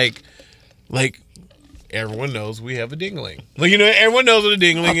it, and like everyone knows we have a dingling. Like, you know, everyone knows what a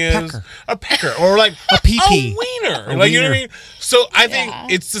dingling is. A pecker. Or like a pee-pee. A wiener. Like, you know what I mean? So I think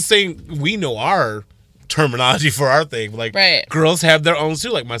it's the same. We know our terminology for our thing. Like, girls have their own too.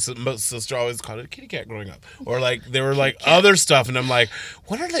 Like, my sister always called it a kitty cat growing up. Or like, there were like other stuff, and I'm like,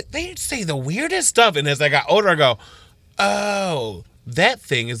 what are they say the weirdest stuff. And as I got older, I go, oh, that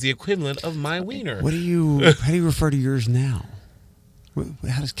thing is the equivalent of my wiener. How do you refer to yours now?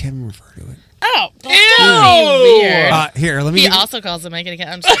 How does Kevin refer to it? Oh, ew! Weird. Here, let me. He also calls it my kitty cat.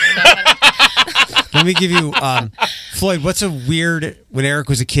 I'm sorry. Let me give you, Floyd. What's a weird when Eric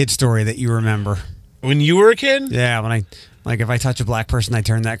was a kid story that you remember? When you were a kid? Yeah, when if I touch a black person, I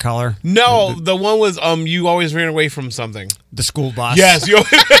turn that color. No, the one was you always ran away from something. The school bus. Yes, you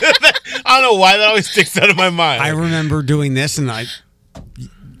always, I don't know why that always sticks out of my mind. I remember doing this, and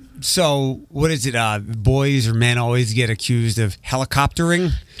So, what is it? Boys or men always get accused of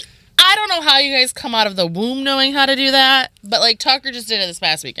helicoptering? I don't know how you guys come out of the womb knowing how to do that, but like Tucker just did it this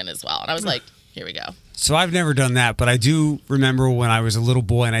past weekend as well. And I was like, here we go. So I've never done that, but I do remember when I was a little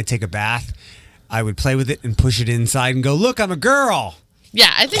boy and I'd take a bath, I would play with it and push it inside and go, look, I'm a girl. Yeah,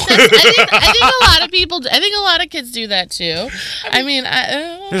 I think I think a lot of people. I think a lot of kids do that too. I mean,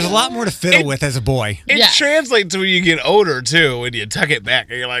 there's a lot more to fiddle with as a boy. It translates to when you get older too, when you tuck it back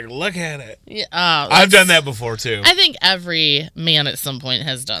and you're like, look at it. Yeah, I've done that before too. I think every man at some point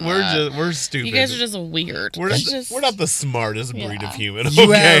has done that. We're stupid. You guys are just weird. We're not the smartest breed of human.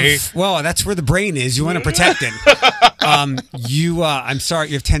 Well, that's where the brain is. You want to protect it. I'm sorry,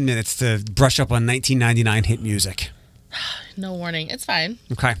 you have 10 minutes to brush up on 1999 hit music. No warning. It's fine.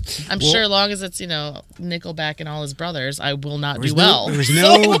 Okay. I'm sure as long as it's, Nickelback and all his brothers, I will not do well. There was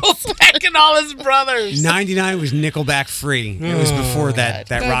no Nickelback and all his brothers. 99 was Nickelback free. It was before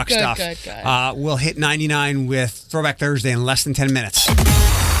that rock stuff. Good. We'll hit 99 with Throwback Thursday in less than 10 minutes.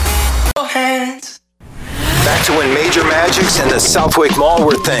 Back to when Major Magics and the Southwick Mall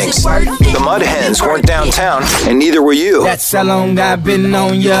were things. The Mud Hens weren't downtown, and neither were you. That's how long I've been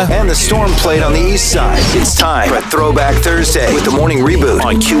on ya. And the Storm played on the east side. It's time for Throwback Thursday with the morning reboot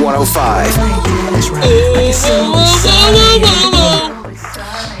on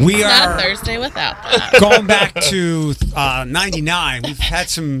Q105. We are not a Thursday without that. Going back to 99, we've had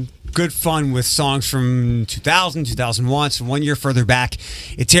some good fun with songs from 2000, 2001, so 1 year further back.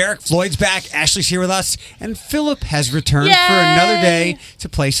 It's Eric. Floyd's back. Ashley's here with us. And Philip has returned for another day to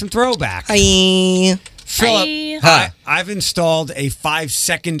play some throwbacks. Hi. Philip, Hi. I've installed a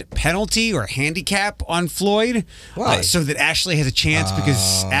 5-second penalty or handicap on Floyd. Why? So that Ashley has a chance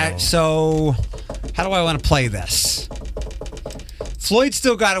because... so, how do I want to play this? Floyd's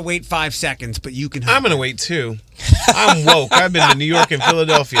still got to wait 5 seconds, but you can... I'm going to wait too. I'm woke. I've been to New York and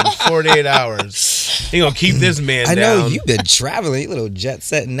Philadelphia in 48 hours. You're going to keep this man I down. know you've been traveling, you little jet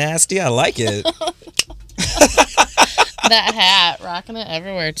set nasty. I like it. That hat, rocking it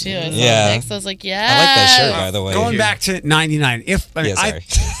everywhere too. I saw Yeah. Nick, so I was like, yeah. I like that shirt, by the way. Going back to 99, if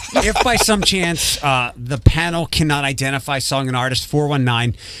by some chance the panel cannot identify song and artist,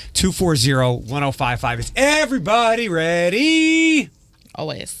 419-240-1055. Is everybody ready?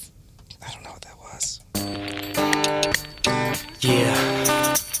 Always. I don't know what that was. Yeah.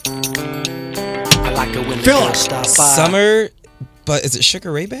 I like it when the Philip. girls stop by. Summer, but is it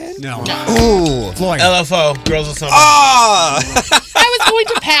Sugar Ray Band? No. Ooh. Floyd. LFO, Girls of Summer. Ah! I was going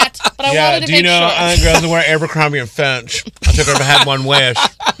to Pat, but I wanted to do you make know sure. girls that wear Abercrombie and Fitch? I took her to had one wish.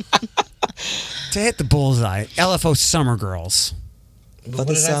 To hit the bullseye, LFO Summer Girls. For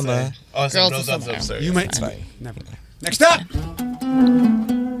the summer. Oh, it's Girls no, of I'm Summer. sorry. You might... It's fine. Never. Next up.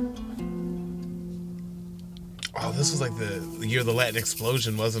 Oh, this was like the year of the Latin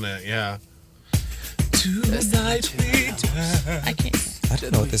explosion, wasn't it? Yeah. Tonight we die. I can't. I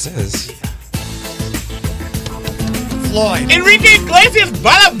don't know what this is. Floyd. Enrique Iglesias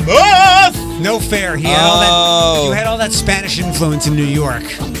Balamos. No fair. He had all that. You had all that Spanish influence in New York.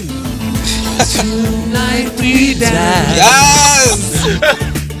 Tonight we die. Yes!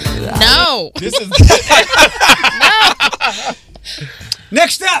 No. This is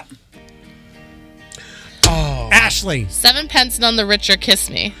Next up. oh Ashley. 7 pence none the richer kiss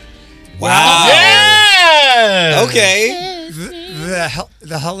me. Wow. yeah. Okay.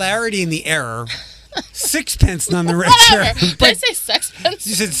 The hilarity and the error. 6 pence none the richer. Whatever. Did I say sex pence?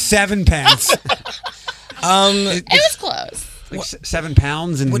 You said 7 pence. It was close. Like 7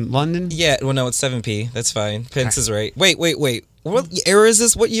 pounds in London? Yeah, well, no, it's 7p. That's fine. Pence is right. Wait. What era is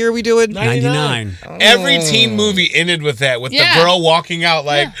this? What year are we doing? 99. Every teen movie ended with that, with the girl walking out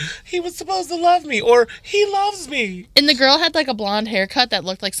like, he was supposed to love me, or he loves me. And the girl had like a blonde haircut that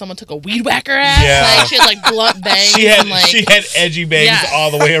looked like someone took a weed whacker ass. Yeah. Like she had like blunt bangs. She had and, like, she had edgy bangs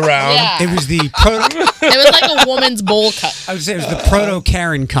all the way around. Yeah. It was the proto. It was like a woman's bowl cut. I would say it was the proto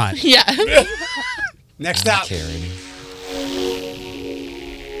Karen cut. Yeah. Next up. Karen.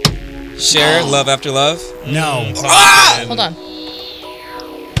 Cher, Love After Love? No. Hold on.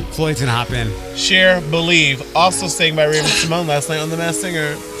 Floyd's gonna hop in. Cher, Believe, also sang by Raven Simone last night on The Masked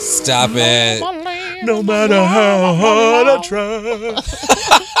Singer. Stop it. No matter how hard I try.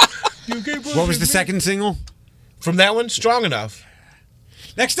 What was the second single? From that one, Strong Enough.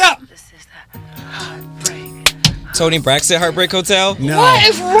 Next up. Tony Braxton, Heartbreak Hotel? No. What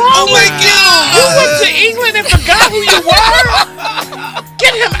is wrong with you? You went to England and forgot who you were?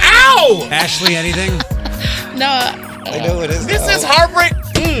 Get him out! Ashley, anything? No. I know what it is. This is Heartbreak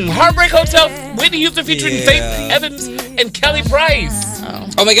Hotel, Whitney Houston featuring Faith Evans and Kelly Price.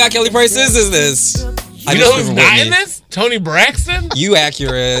 Oh my God, Kelly Price is this. You know who's not in this? Tony Braxton? You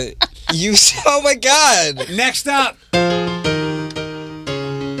accurate. You. Oh my God. Next up.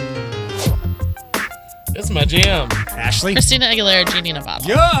 This is my jam. Ashley. Christina Aguilera, Genie in a Bottle.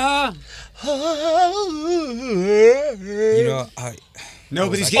 Yeah. You know,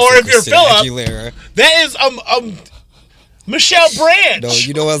 Nobody's Or if you're Christina Philip, Aguilera. that is Michelle Branch. No,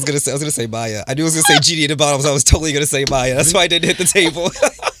 you know what I was gonna say? I was gonna say Maya. I knew I was gonna say Genie in the Bottle, so I was totally gonna say Maya. That's why I didn't hit the table.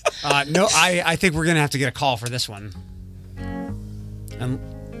 No, I think we're gonna have to get a call for this one.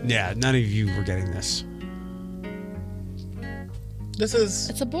 Yeah, none of you were getting this.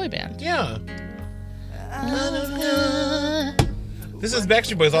 It's a boy band. Yeah. This is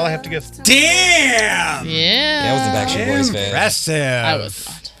Backstreet Boys. All I have to guess. Damn. Yeah. I was a Backstreet Boys fan. Impressive. I was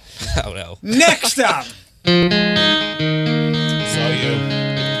not. Oh no. Next up. Saw you.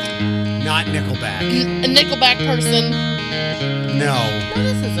 Not Nickelback. A Nickelback person. No. No,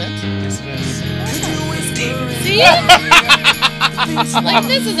 this isn't. Yes, it is. See? Like,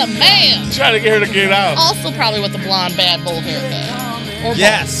 this is a man. Trying to get her to get out. Also, probably with the blonde bad bowl haircut. Or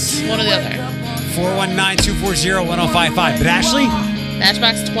Yes. both. One or the other. 419-240-1055. But Ashley,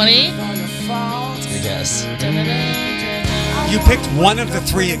 Matchbox 20. That's a good guess. you picked one of the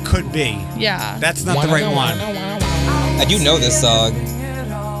three it could be. Yeah. That's not the right one. I do know this song.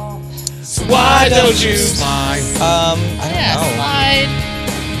 Why don't you slide? I don't Yeah, know. slide.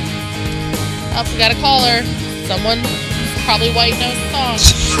 Oh, we got a caller. Someone Probably white knows the song.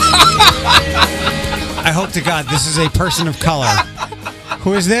 I hope to God this is a person of color.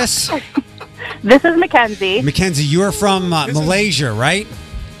 Who is this? This is Mackenzie. Mackenzie, you are from Malaysia, right?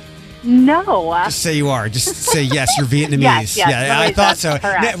 No. Just say you are. Just say yes, you're Vietnamese. Yes, yeah, I Malaysia, thought so.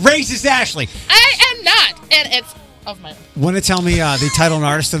 correct. Racist Ashley. I am not, and it's of my. Want to tell me the title and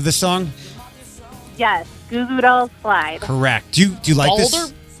artist of this song? Yes, Goo Goo Dolls Slide. Correct. Do you like this?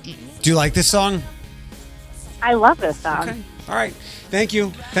 Boulder? Do you like this song? I love this song. Okay. All right. Thank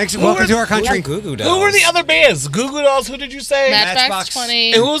you. Thanks. Welcome to our country. Goo Goo Dolls. Who were the other bands? Goo Goo Dolls. Who did you say? Matchbox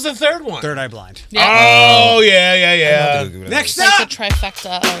 20. And who was the third one? Third Eye Blind. Yeah. Oh, yeah. Goo Goo Dolls. Next Like up, the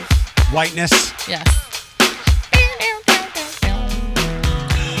trifecta of whiteness. yes.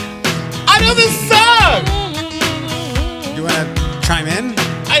 I know this song. You want to chime in?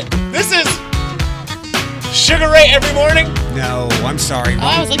 This is Sugar Ray Every Morning. No, I'm sorry. Oh,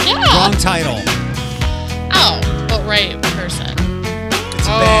 I was like, yeah. Wrong title. Oh, but right person. It's a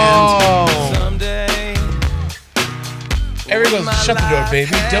band. Everyone goes, shut the door,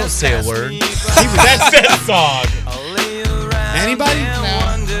 baby. Don't say a word. That's that song. Anybody?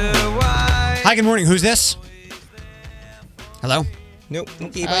 No. Hi, good morning. Who's this? Hello? Nope.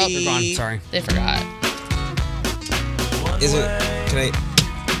 Okay, Oh, bye. They're gone. Sorry. They forgot. Is it? Can I?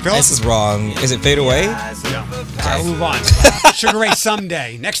 Phil? This is wrong. Is it Fade Away? No. All right, we'll move on. Sugar Ray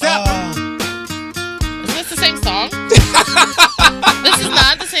Someday. Next up. Isn't this the same song? This is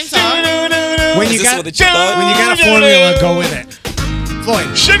not the same song. When Is you this got what you thought? when you got a formula, go with it.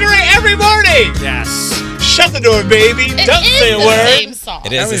 Floyd. Sugar Ray Every Morning. Yes. Shut the door, baby. It Don't is say a the word. same song.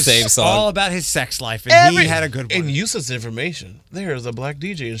 It is That the was same song. all about his sex life, and he had a good one. And useless information. There's a black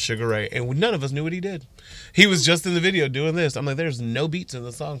DJ in Sugar Ray, and none of us knew what he did. He was just in the video doing this. I'm like, there's no beats in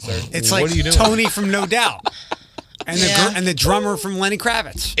the song, sir. It's what like are you doing? Tony from No Doubt, and Yeah. the drummer from Lenny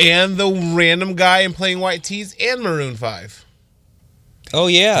Kravitz. And the random guy in Plain White Tees and Maroon 5. Oh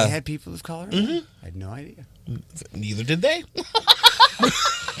They yeah. had people of color. Mm-hmm. I had no idea. Neither did they.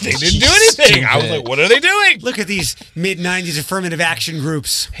 They didn't do anything. I was like, what are they doing? Look at these mid '90s affirmative action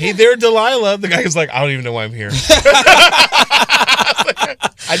groups. Hey there, Delilah. The guy was like, I don't even know why I'm here.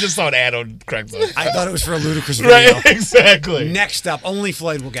 I just saw an ad on Craigslist. I thought it was for a ludicrous video. Right, exactly. Next up, only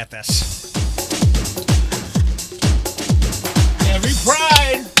Floyd will get this. Every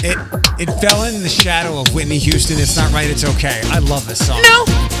pride. It fell in the shadow of Whitney Houston. It's not right. It's okay. I love this song. No.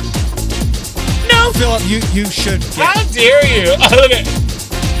 Philip, you should get. How dare you? Look at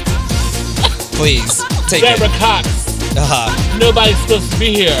Please take Deborah it. Cox. Nobody's supposed to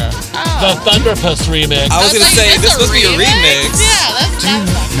be here. The Thunderpuss remix. I was gonna like, say is this must be a remix. Yeah, that's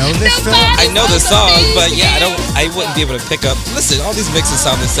not Know this, Philip? I know the song, but yeah, I wouldn't be able to pick up. Listen, all these mixes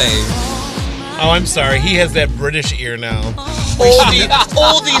sound the same. Oh, I'm sorry. He has that British ear now.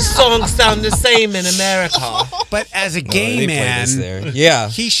 All these songs sound the same in America. But as a They gay play man, this there. Yeah.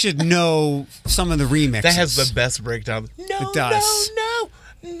 he should know some of the remixes. That has the best breakdown. No, It does. no.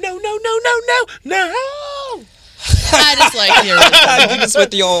 I just like the original. You just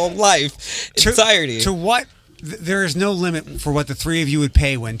went your whole life entirety. To what? There is no limit for what the three of you would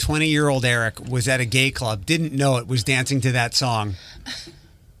pay when 20-year-old Eric was at a gay club, didn't know it, was dancing to that song.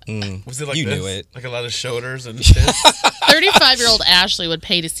 Was it like You this? knew it. Like a lot of shoulders and shit? 35-year-old Ashley would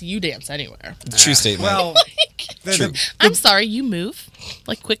pay to see you dance anywhere. True statement. Well, True. I'm sorry, you move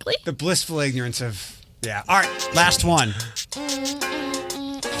like quickly. the blissful ignorance of yeah. All right, last one.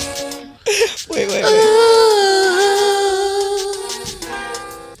 Wait.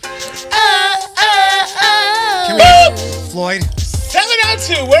 Can we, Floyd?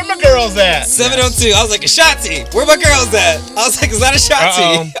 702. Where my girls at? 702. I was like, Ashati. Where my girls at? I was like, is that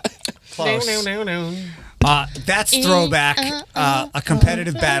Ashati? Close. No. That's throwback. A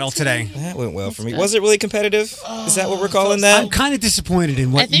competitive battle today. That went well for me. Was it really competitive? Is that what we're calling that? I'm kind of disappointed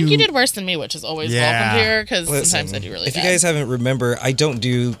in what I think you did worse than me, which is always Yeah. welcome here because Listen, sometimes I do really if bad. you guys haven't remember, I don't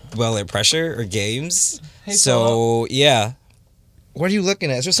do well at pressure or games. So yeah. What are you looking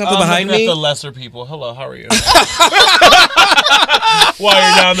at? Is there something behind looking me? at the lesser people. Hello, how are you? While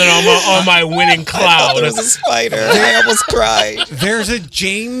you're down there on my winning cloud. There was a spider. I almost cried. There's a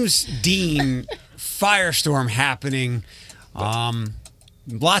James Dean firestorm happening.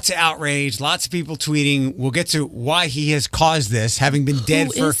 Lots of outrage, lots of people tweeting. We'll get to why he has caused this, having been dead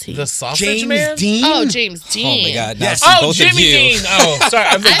Who for is he? The sausage James man? Dean. Oh, James Dean. Oh my God! Now Yes. see Oh, both Jimmy of you. Dean. Oh, sorry.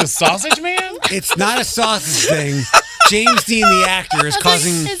 I'm like the sausage man? It's not a sausage thing. James Dean, the actor, is I was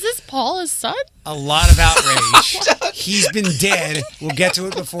causing like, is this Paul, his son? a lot of outrage. He's been dead. We'll get to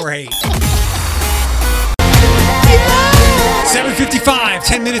it before 8. 7:55,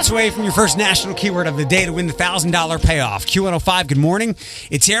 10 minutes away from your first national keyword of the day to win the $1,000 payoff. Q105, good morning.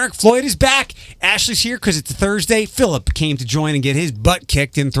 It's Eric. Floyd is back. Ashley's here because it's a Thursday. Philip came to join and get his butt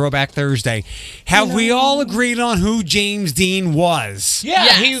kicked in Throwback Thursday. Have we all agreed on who James Dean was? Yeah,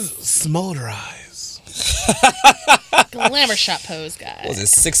 Yes. he's Smolder Eyes. Glamour shot pose guy. What was it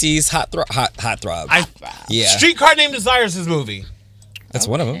 60s hot throb? Yeah, Streetcar Named Desire is his movie. that's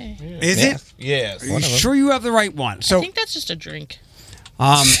one of them. Is Yeah. it? Yes. Are you sure you have the right one? I So think that's just a drink.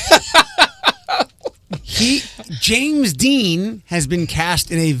 James Dean has been cast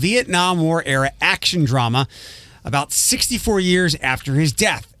in a Vietnam War era action drama about 64 years after his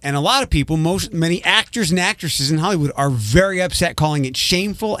death. And a lot of people, many actors and actresses in Hollywood are very upset, calling it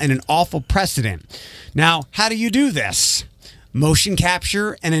shameful and an awful precedent. Now, how do you do this? Motion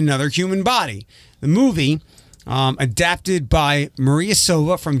capture and another human body. The movie, adapted by Maria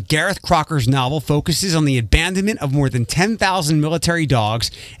Sova from Gareth Crocker's novel, focuses on the abandonment of more than 10,000 military dogs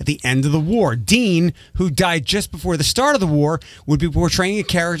at the end of the war. Dean, who died just before the start of the war, would be portraying a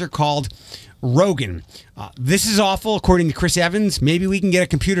character called Rogan. This is awful, according to Chris Evans. Maybe we can get a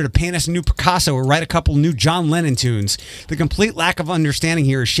computer to paint us a new Picasso or write a couple new John Lennon tunes. The complete lack of understanding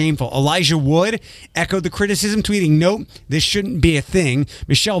here is shameful. Elijah Wood echoed the criticism, tweeting, "Nope, this shouldn't be a thing."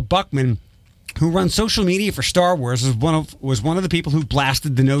 Michelle Buckman, who runs social media for Star Wars, was one of the people who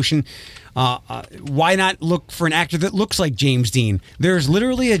blasted the notion. Why not look for an actor that looks like James Dean? There's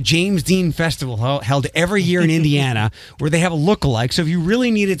literally a James Dean festival held every year in Indiana where they have a look-alike. So if you really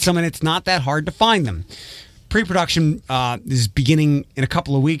needed someone, it's not that hard to find them. Pre-production is beginning in a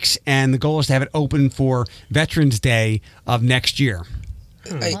couple of weeks, and the goal is to have it open for Veterans Day of next year.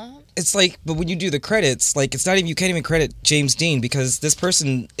 It's like, but when you do the credits, like it's not even, you can't even credit James Dean because this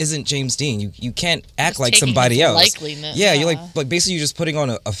person isn't James Dean. You can't act like taking somebody his else. likeliness, Yeah, you're yeah. like basically you're just putting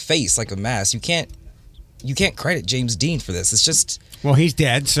on a face, like a mask. You can't credit James Dean for this. It's just, Well, he's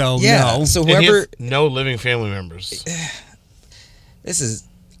dead, so yeah. no. So And he whoever has no living family members. this is,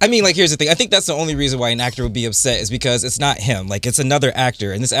 I mean, like, here's the thing. I think that's the only reason why an actor would be upset is because it's not him. Like, it's another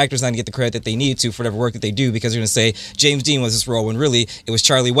actor, and this actor's not going to get the credit that they need to for whatever work that they do because they're going to say James Dean was this role when really it was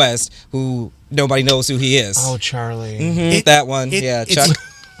Charlie West, who nobody knows who he is. Oh, Charlie. That one. Yeah, Chuck.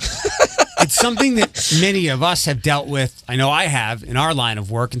 It's something that many of us have dealt with. I know I have in our line of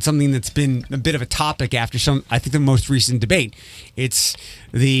work, and something that's been a bit of a topic after I think the most recent debate. It's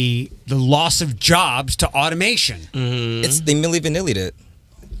the loss of jobs to automation. It's they Milli Vanilli'd it.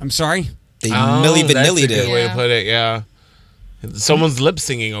 I'm sorry? They Milli That's a Vanilli'd good way to it. put it, yeah. Someone's lip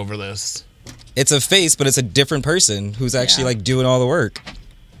singing over this. It's a face, but it's a different person who's actually like doing all the work.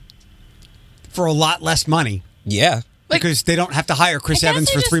 For a lot less money. Yeah. Because they don't have to hire Chris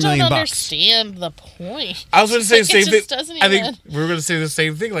Evans for I just $3 million don't bucks. understand the point. I was going to say the Like, same it thing. just doesn't I even- think we were going to say the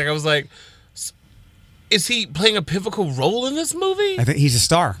same thing. Like, I was like, is he playing a pivotal role in this movie? I think he's a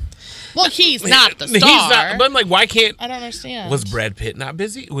star. Well, he's not the star. He's not, but I'm like, why can't... I don't understand. Was Brad Pitt not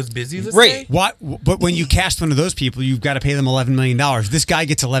busy? Was busy this day? What? But when you cast one of those people, you've got to pay them $11 million. This guy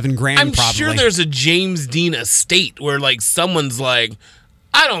gets $11 grand. I'm probably. sure there's a James Dean estate where like someone's like,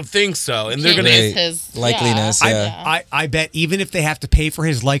 I don't think so, and they're Can't gonna use his likeliness. I bet even if they have to pay for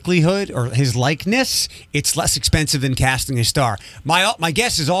his likelihood or his likeness, it's less expensive than casting a star. My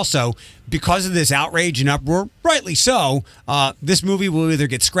guess is also because of this outrage and uproar, rightly so, this movie will either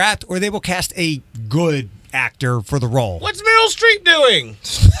get scrapped or they will cast a good actor for the role. What's Meryl Streep doing?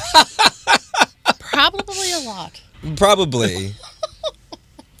 Probably a lot. Probably.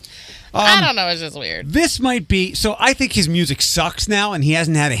 I don't know. It's just weird. This might be so. I think his music sucks now, and he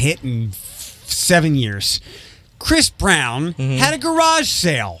hasn't had a hit in 7 years. Chris Brown had a garage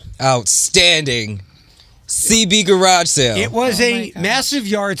sale. Outstanding. CB garage sale. It was a massive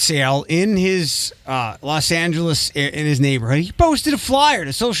yard sale in his Los Angeles, in his neighborhood. He posted a flyer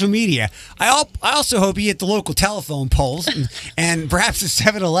to social media. I also hope he hit the local telephone poles and perhaps a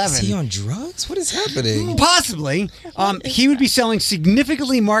 7-Eleven. Is he on drugs? What is happening? Possibly. He would be selling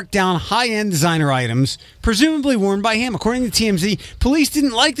significantly marked down high-end designer items, presumably worn by him. According to TMZ, police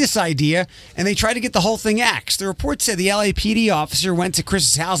didn't like this idea, and they tried to get the whole thing axed. The report said the LAPD officer went to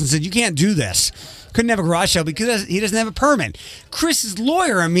Chris's house and said, "You can't do this." Couldn't have a garage sale because he doesn't have a permit. Chris's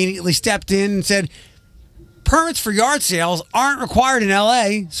lawyer immediately stepped in and said, permits for yard sales aren't required in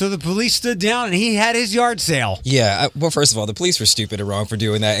LA, so the police stood down and he had his yard sale. Yeah, well, first of all, the police were stupid and wrong for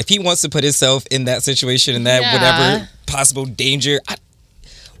doing that. If he wants to put himself in that situation and that whatever possible danger,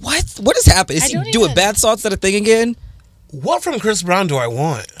 what has happened? Is he doing bath salts that a thing again? What from Chris Brown do I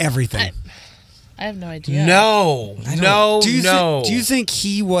want? Everything. I have no idea. No. Do you think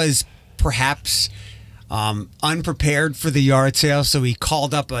he was perhaps unprepared for the yard sale, so he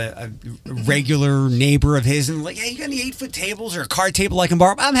called up a regular neighbor of his and like, hey, you got any 8-foot tables or a card table I can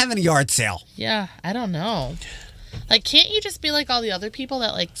borrow? I'm having a yard sale. Yeah, I don't know. Like, can't you just be like all the other people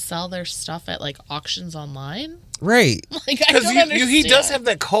that like sell their stuff at like auctions online? Right. Like, I don't understand. He does have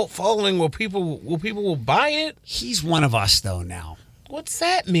that cult following where people will buy it. He's one of us though now. What's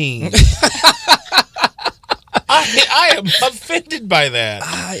that mean? I am offended by that.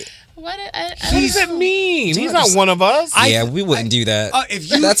 What does that mean? He's not one of us. Yeah, we wouldn't do that.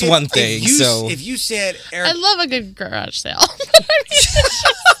 That's one thing. If you said, Eric, I love a good garage sale.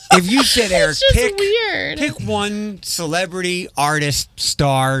 if you said, Eric, It's just weird. pick one celebrity, artist,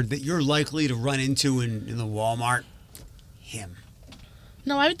 star that you're likely to run into in the Walmart, him.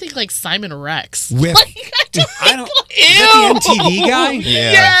 No, I would think like Simon Rex. With I don't is that the MTV guy?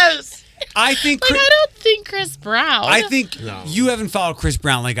 Yeah. Yes. I think. Like, I don't think Chris Brown. I think you haven't followed Chris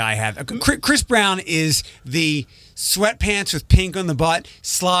Brown like I have. Chris Brown is the sweatpants with pink on the butt,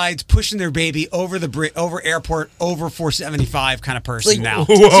 slides, pushing their baby over the over airport, over 475 kind of person now.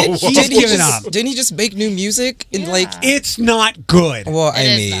 He's given up. Didn't he just make new music? And it's not good. Well, It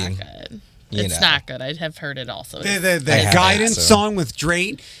is not good. you It's know. not good. I have heard it also. The Guidance song with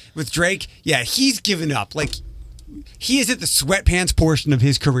Drake, yeah, he's given up. Like, he is at the sweatpants portion of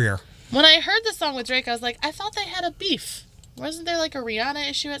his career. When I heard the song with Drake, I was like, I thought they had a beef. Wasn't there like a Rihanna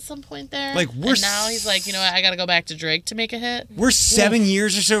issue at some point there? Like, we're and now he's like, you know what? I got to go back to Drake to make a hit. We're 7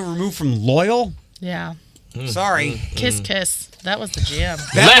 years or so removed from Loyal. Yeah. Sorry. Kiss, kiss. That was the jam.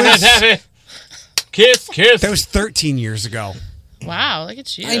 Kiss. That was 13 years ago. Wow, look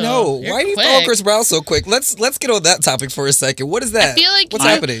at you. I know. You're Why do you quick. follow Chris Brown so quick? Let's get on that topic for a second. What is that? I feel like what's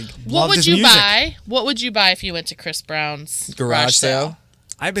happening? What would you buy? What would you buy if you went to Chris Brown's Garage sale?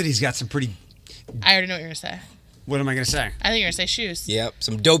 I bet he's got some pretty. I already know what you're gonna say. What am I going to say? I think you're gonna say shoes. Yep,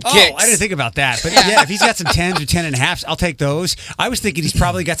 some dope Oh, kicks. I didn't think about that. But yeah, if he's got some 10s or 10.5s, I'll take those. I was thinking he's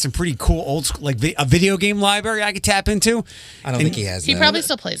probably got some pretty cool old school, like a video game library I could tap into. I don't think he has He that. probably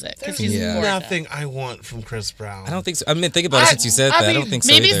still plays it because he's bored. Nothing I want from Chris Brown. I don't think so. I mean, think about it since you said that. I don't think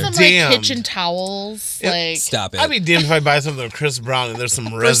so maybe either. some like kitchen towels. Like Stop it. I'd be damned if I buy something from Chris Brown and there's some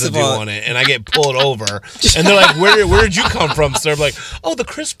First of residue all- on it and I get pulled over and they're like, where did you come from, sir? I'm like, oh, the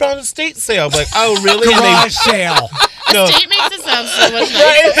Chris Brown estate sale. I'm like, oh, really? Garage sale. No. Estate makes it sound so much nicer.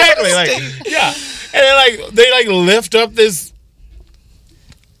 Right, exactly. Like, yeah. And they lift up this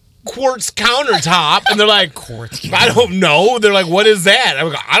quartz countertop and they're like, I don't know. They're like, what is that? I'm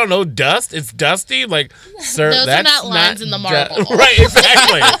like, I don't know, dust. It's dusty. Like, sir, Those are that's not lines in the marble. Right,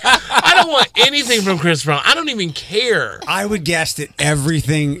 exactly. I don't want anything from Chris Brown. I don't even care. I would guess that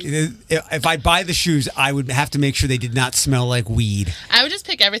everything, if I buy the shoes, I would have to make sure they did not smell like weed. I would just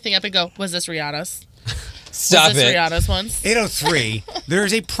pick everything up and go, was this Rihanna's? Stop was this it. Rihanna's ones? 803,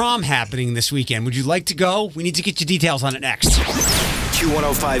 there's a prom happening this weekend. Would you like to go? We need to get you details on it next.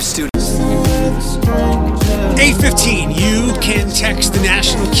 Q105 Studios. 815, you can text the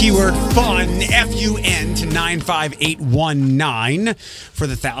national keyword FUN, F-U-N, to 95819 for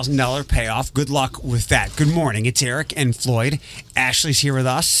the $1,000 payoff. Good luck with that. Good morning. It's Eric and Floyd. Ashley's here with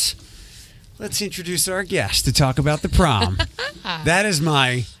us. Let's introduce our guest to talk about the prom. That is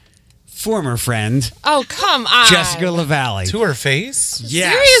my former friend, Oh, come on. Jessica LaValle. To her face?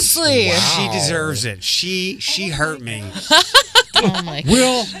 Yes. Seriously? She deserves it. She hurt me. Oh my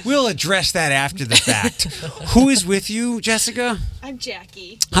We'll address that after the fact. Who is with you, Jessica? I'm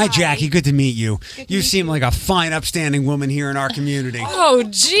Jackie. Hi, Jackie. Good to meet you. You seem like a fine, upstanding woman here in our community. Oh,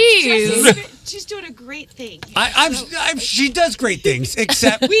 jeez. She's doing a great thing. She does great things,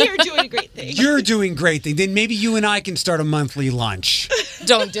 except We are doing a great thing. you're doing great things. Then maybe you and I can start a monthly lunch.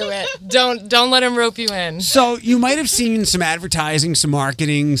 Don't do it. Don't let him rope you in. So you might have seen some advertising, some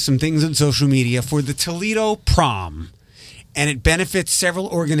marketing, some things on social media for the Toledo prom. And it benefits several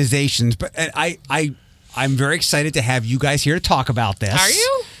organizations. But I'm very excited to have you guys here to talk about this. Are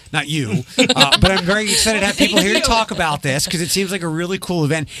you? Not you, but I'm very excited to have people here to talk about this because it seems like a really cool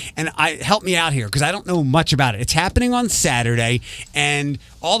event. And help me out here because I don't know much about it. It's happening on Saturday, and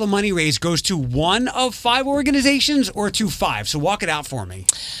all the money raised goes to one of 5 organizations or to 5. So walk it out for me.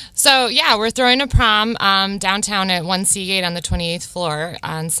 So, yeah, we're throwing a prom downtown at 1 Seagate on the 28th floor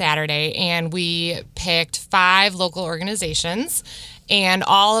on Saturday, and we picked 5 local organizations. And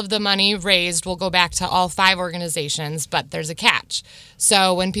all of the money raised will go back to all 5 organizations, but there's a catch.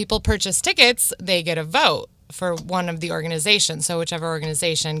 So when people purchase tickets, they get a vote for one of the organizations. So whichever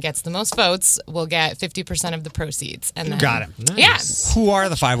organization gets the most votes will get 50% of the proceeds. And then, Got it. Yeah. Who are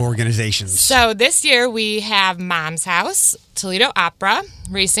the 5 organizations? So this year we have Mom's House, Toledo Opera,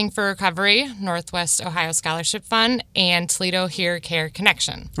 Racing for Recovery, Northwest Ohio Scholarship Fund, and Toledo Here Care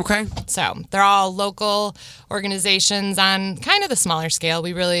Connection. Okay. So they're all local organizations on kind of the smaller scale.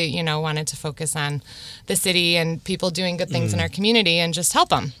 We really, wanted to focus on the city and people doing good things in our community and just help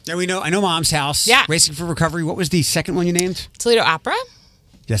them. Yeah, I know Mom's House. Yeah. Racing for Recovery. What was the second one you named? Toledo Opera?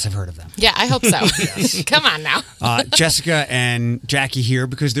 Yes, I've heard of them. Yeah, I hope so. Come on now. Jessica and Jackie here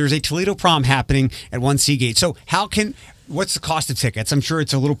because there's a Toledo prom happening at One Seagate. So what's the cost of tickets? I'm sure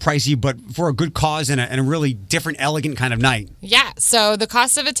it's a little pricey, but for a good cause and a really different, elegant kind of night. Yeah, so the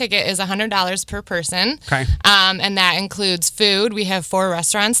cost of a ticket is $100 per person. Okay. And that includes food. We have 4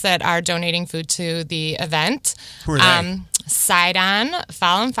 restaurants that are donating food to the event. Who are they? Sidon,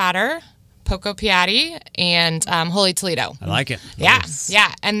 Fallen Fodder, Poco Piatti, and Holy Toledo. I like it. Yeah, Nice.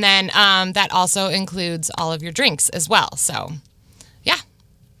 yeah. And then that also includes all of your drinks as well. So, yeah.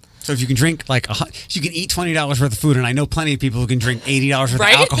 So if you can drink you can eat $20 worth of food, and I know plenty of people who can drink $80 worth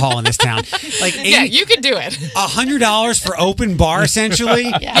Right? of alcohol in this town. Yeah, you could do it. $100 for open bar, essentially.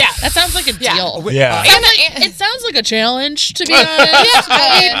 Yeah, that sounds like a deal. Yeah. It sounds like a challenge, to be honest.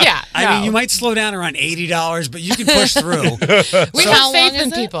 I mean, you might slow down around $80, but you can push through. We How have faith long in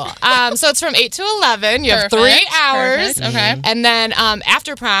is it? people. So it's from 8 to 11. You have 3 Perfect, hours. perfect, okay. And then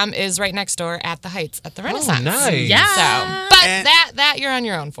after prom is right next door at the Heights at the Renaissance. nice. Yeah. So, but And- that you're on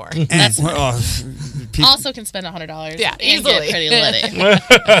your own for. And, Also can spend $100. Yeah, and easily. Get pretty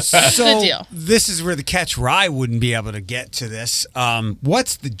litty. so Good deal. this is where the catch where I wouldn't be able to get to this.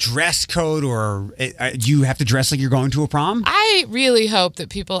 What's the dress code, or do you have to dress like you're going to a prom? I really hope that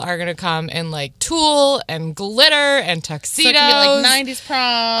people are going to come in like tulle and glitter and So it tuxedos. can be like 90s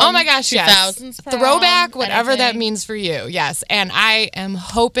prom. Oh my gosh, yes. 2000s prom. Throwback, whatever that anything. means for you. Yes. And I am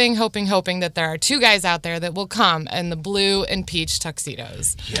hoping that there are 2 guys out there that will come in the blue and peach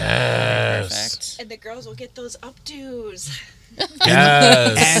tuxedos. Yes. And the girls will get those updos.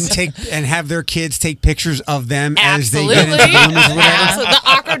 Yes. and have their kids take pictures of them Absolutely. as they get into rooms or whatever. Absolutely. The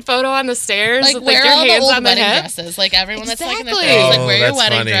awkward photo on the stairs Like with wear your all the hands old on the wedding hip. dresses. Like everyone that's like in their Exactly. 30s. Like wear your that's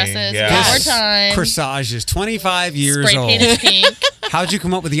wedding funny. dresses. Yeah. One more time. Corsage is 25 years Spray old. painted pink. How'd you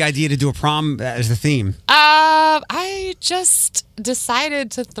come up with the idea to do a prom as the theme? I just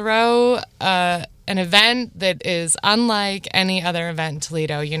decided to throw an event that is unlike any other event in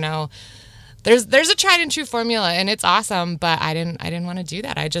Toledo. There's a tried and true formula and it's awesome, but I didn't want to do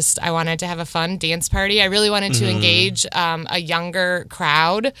that. I wanted to have a fun dance party. I really wanted to engage a younger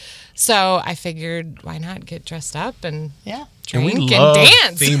crowd, so I figured why not get dressed up and And drink we and love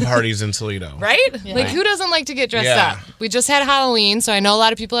dance. theme parties in Toledo. Right? Like, who doesn't like to get dressed Yeah. up? We just had Halloween, so I know a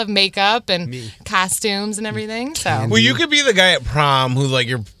lot of people have makeup and costumes and everything. So Well, you could be the guy at prom who, like,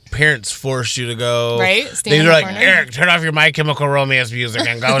 your parents forced you to go. Right? Stand in They're the like, corner. Eric, turn off your My Chemical Romance music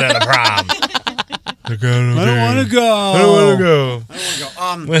and go to the prom. I don't want to go. I don't want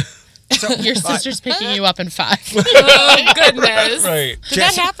to go. So, Your sister's picking you up in 5. oh goodness. Right. Did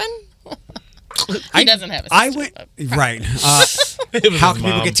that happen? He doesn't have a I sister. went right. It was How his can people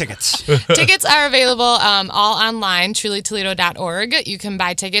mom. get tickets? Tickets are available all online, trulytoledo.org. You can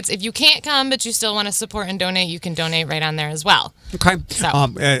buy tickets. If you can't come, but you still want to support and donate, you can donate right on there as well. Okay. So-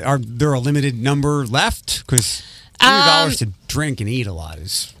 Are there a limited number left? Because $100 to drink and eat a lot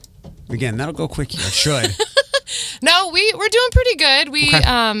is, again, that'll go quick here. It should. No, we're doing pretty good. We,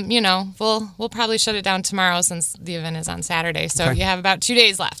 Okay. we'll probably shut it down tomorrow since the event is on Saturday. So Okay. you have about 2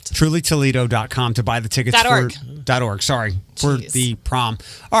 days left. TrulyToledo.com to buy the tickets .org. .org, sorry, for Jeez. the prom.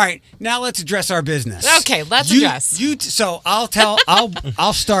 All right, now let's address our business. Okay, let's address. So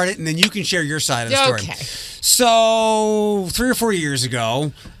I'll start it, and then you can share your side of the story. Okay. So 3 or 4 years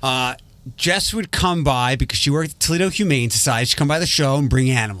ago, Jess would come by because she worked at Toledo Humane Society. She'd come by the show and bring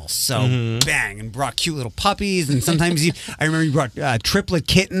animals. So bang, and brought cute little puppies, and sometimes I remember you brought triplet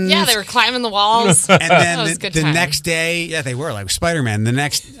kittens. Yeah, they were climbing the walls. And That then was a the, good the time. next day, yeah, they were like Spider-Man. The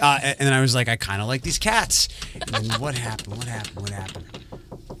next, and then I was like, I kind of like these cats. And then what happened?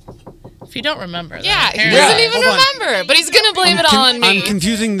 If you don't remember that. Yeah, he apparently- doesn't even hold on. remember, but he's gonna blame it all on me. I'm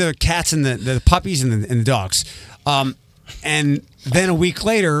confusing the cats and the puppies and the dogs. And then a week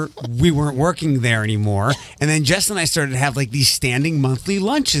later, we weren't working there anymore. And then Jess and I started to have like these standing monthly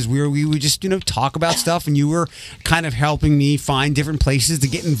lunches where we would just, talk about stuff. And you were kind of helping me find different places to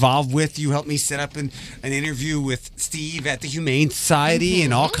get involved with. You helped me set up an interview with Steve at the Humane Society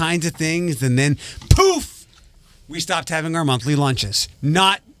and all kinds of things. And then poof, we stopped having our monthly lunches.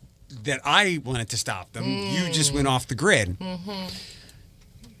 Not that I wanted to stop them. You just went off the grid.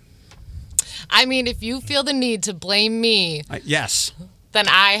 I mean, if you feel the need to blame me, Yes. then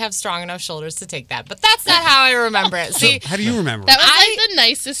I have strong enough shoulders to take that. But that's not how I remember it. See, How do you remember? That was like the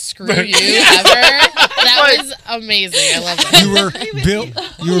nicest screw you ever. That was amazing. I love it.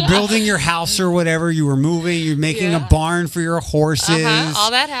 You were building your house or whatever. You were moving. You're making a barn for your horses.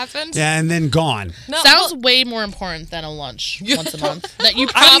 all that happened. Yeah, and then gone. Sounds way more important than a lunch once a month that you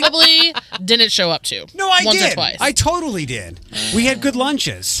probably didn't show up to. No, I once did. or twice. I totally did. We had good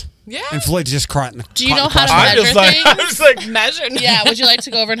lunches. Yeah. And Floyd just caught. Do you know how to measure things? I was like, measure. Yeah. Would you like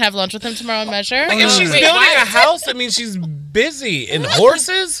to go over and have lunch with him tomorrow and measure? if she's building a house, that means she's busy. And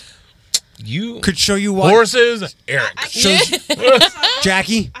horses, you could show you what horses, Eric.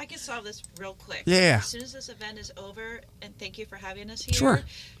 Jackie. I can solve this real quick. Yeah. As soon as this event is over, and thank you for having us here. Sure.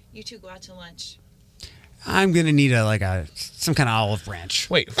 You two go out to lunch. I'm gonna need some kind of olive branch.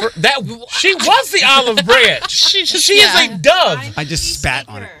 Wait, for that she was the olive branch. she is a dove. I just spat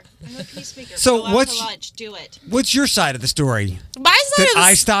on it. I'm a peacemaker. So go out what's to lunch? Do it. What's your side of the story? My side That of the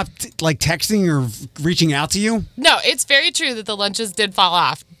I stopped texting or reaching out to you? No, it's very true that the lunches did fall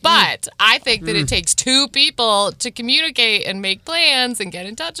off. But I think that it takes two people to communicate and make plans and get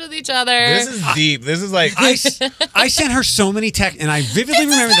in touch with each other. This is deep. This is like I sent her so many texts, and I vividly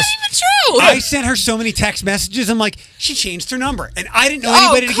remember this. Not even true. I sent her so many text messages. I'm like, she changed her number, and I didn't know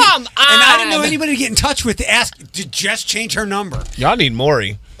Oh, anybody. come and I didn't know on. anybody to get in touch with to ask to just change her number. y'all need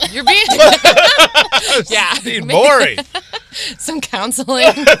Maury. You're being yeah. Need Maury. Some counseling.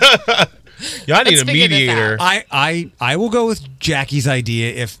 Y'all need Let's a figure this mediator. I will go with Jackie's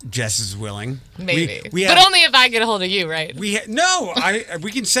idea if Jess is willing. Maybe. We but have, only if I get a hold of you, right? we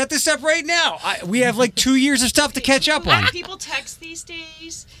can set this up right now. We have like 2 years of stuff to catch up on. People text these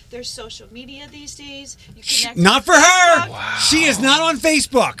days. There's social media these days. You connect Not for with her. Facebook. Wow. She is not on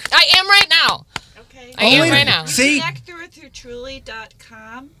Facebook. I am right now. Okay. I am right now. See? Connect through truly.org.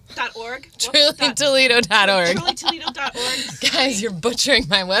 TrulyToledo.org. TrulyToledo.org. Guys, you're butchering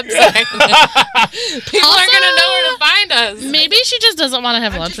my website. People are going to know where to find us. Maybe she just doesn't want to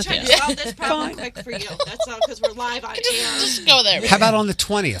have lunch with you. Solve this problem quick for you. That's all because we're live on air. Just go there. How about on the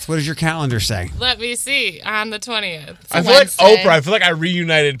 20th? What does your calendar say? Let me see. On the 20th. I feel like Oprah. I feel like I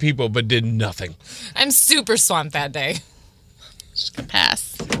reunited people but did nothing. I'm super swamped that day. She's gonna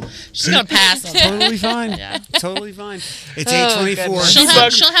pass. She's gonna pass. on that. Totally fine. Yeah. Tottle fine. It's Oh, 8:24.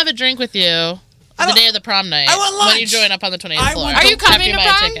 She'll have a drink with you the day of the prom night. I want lunch. When you join up on the 20th I floor. want Are you coming After to buy a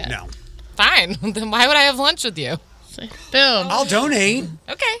prom? ticket. No. Fine. Then why would I have lunch with you? Boom. I'll donate.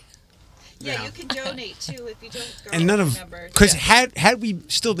 Okay. Yeah, you can donate too if you don't go. And none of remember. because had we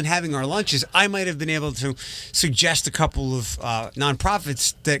still been having our lunches, I might have been able to suggest a couple of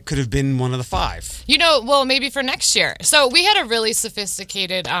nonprofits that could have been one of the 5. You know, well, maybe for next year. So we had a really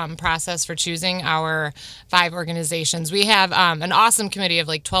sophisticated process for choosing our 5 organizations. We have an awesome committee of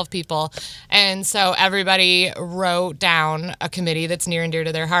like 12 people. And so everybody wrote down a committee that's near and dear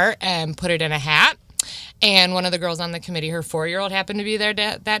to their heart and put it in a hat. And one of the girls on the committee, her 4-year-old happened to be there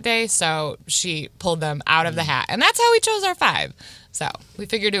that day, so she pulled them out of the hat. And that's how we chose our 5. So we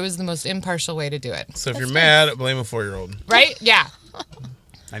figured it was the most impartial way to do it. So if you're mad, blame a 4-year-old. Right? Yeah.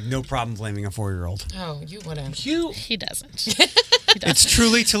 I have no problem blaming a 4-year-old. Oh, you wouldn't. He doesn't. It's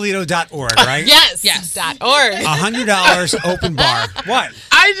trulytoledo.org, right? Yes. Yes. .org. $100 open bar. What?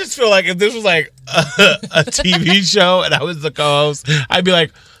 I just feel like if this was like a TV show and I was the co-host, I'd be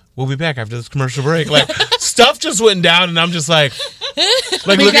like, we'll be back after this commercial break. Like, stuff just went down, and I'm just like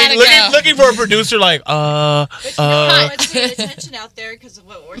looking for a producer. Like, But you know what's paying attention out there because of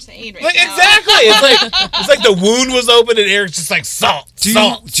what we're saying right like now. exactly. It's like the wound was open, and Eric's just like salt. Do you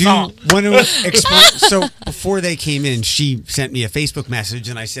want to explain? So before they came in, she sent me a Facebook message,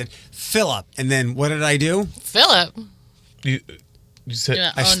 and I said, Philip. And then what did I do? Philip. You said,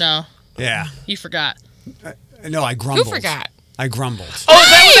 Yeah. Oh no. Yeah. You forgot. No, I grumbled. Who forgot? I grumbled. Oh, is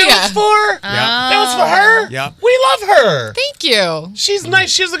that what that was for? Yeah. That was for her? Yep. We love her. Thank you. She's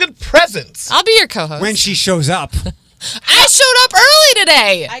nice. She has a good presence. I'll be your co-host. When she shows up. I showed up early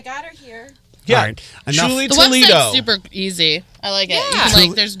today. I got her here. Yeah. All right. Enough. Truly The Toledo. website's super easy. I like it. You Yeah. can,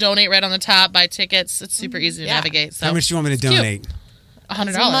 like, there's donate right on the top, buy tickets. It's super easy to navigate. So How much do you want me to cute. donate? $100.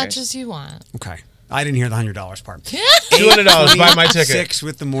 As much as you want. Okay. I didn't hear the $100 part. $200. Buy my ticket. 6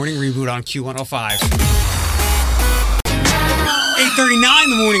 with the morning reboot on Q105. 8:39,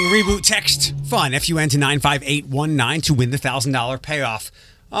 the morning reboot. Text FUN, FUN to 95819 to win the $1,000 payoff.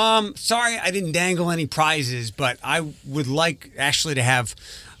 Sorry I didn't dangle any prizes, but I would like Ashley to have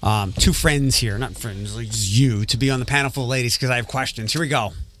 2 friends here, not friends, like just you, to be on the panel full of ladies because I have questions. Here we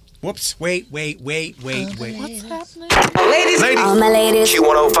go. Whoops. Wait. What's happening? Ladies. All my ladies.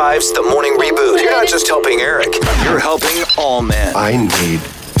 Q105's The Morning Reboot. You're not just helping Eric. You're helping all men. I need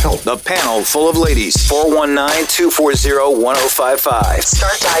The panel full of ladies. 419-240-1055.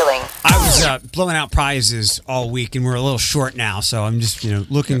 Start dialing. I was blowing out prizes all week, and we're a little short now, so I'm just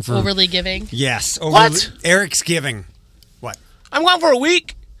looking for Overly giving. Yes. What? Eric's giving. What? I'm gone for a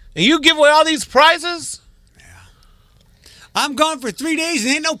week, and you give away all these prizes? I'm gone for 3 days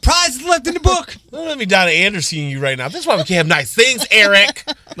and ain't no prizes left in the book. Let me down to Anderson you right now. That's why we can't have nice things, Eric.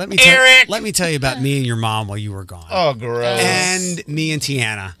 Let me tell you about me and your mom while you were gone. Oh, gross. And me and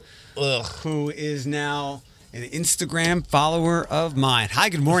Tiana, Ugh. who is now an Instagram follower of mine. Hi,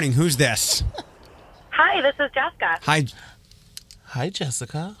 good morning. Who's this? Hi, this is Jessica. Hi,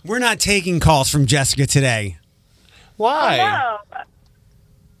 Jessica. We're not taking calls from Jessica today. Why? Hello.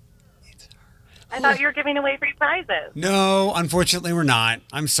 I thought you were giving away free prizes. No, unfortunately, we're not.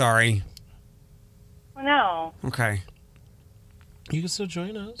 I'm sorry. No. Okay. You can still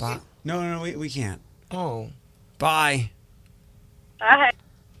join us. Bye. No, we can't. Oh. Bye. Bye.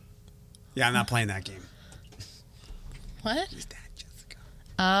 Yeah, I'm not playing that game. What? Who's that, Jessica?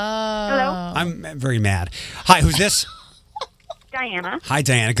 Oh. Hello? I'm very mad. Hi, who's this? Diana. Hi,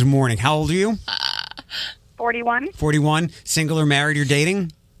 Diana. Good morning. How old are you? 41. 41. Single or married or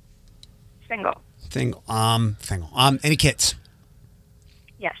dating? Single. Single. Single. Any kids?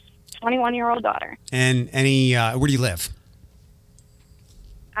 Yes. 21-year-old daughter. And any? Where do you live?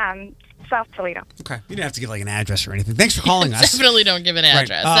 South Toledo. Okay. You don't have to give like an address or anything. Thanks for calling us. Definitely don't give an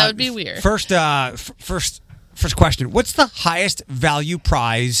address. Right. That would be weird. First question. What's the highest value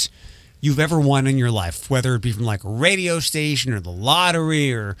prize you've ever won in your life? Whether it be from like a radio station or the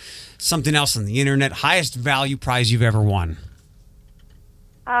lottery or something else on the internet. Highest value prize you've ever won.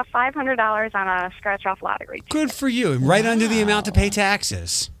 $500 on a scratch-off lottery. Good for you. Right under the amount to pay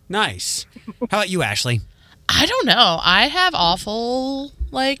taxes. Nice. How about you, Ashley? I don't know. I have awful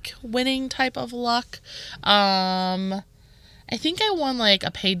winning type of luck. I think I won a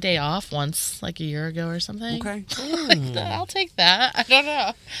paid day off once, a year ago or something. Okay. I'll take that. I don't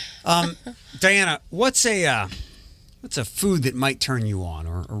know. Diana, what's a food that might turn you on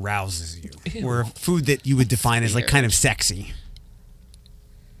or arouses you? Ew. Or a food that you would define as kind of sexy?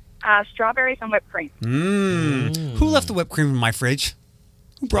 Strawberries and whipped cream. Who left the whipped cream in my fridge?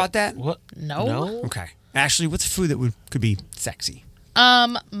 Who brought that? What? No. Okay. Ashley, what's a food that could be sexy?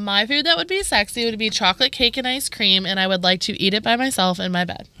 My food that would be sexy would be chocolate cake and ice cream, and I would like to eat it by myself in my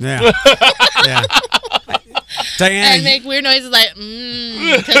bed. Yeah. Yeah. Diana, and make weird noises like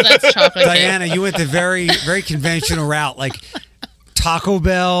because that's chocolate Diana, cake. you went the very, very conventional route. Taco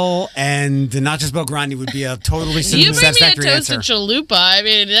Bell and the Nachos Bel Grande would be a totally You bring me a satisfactory toasted answer. chalupa. I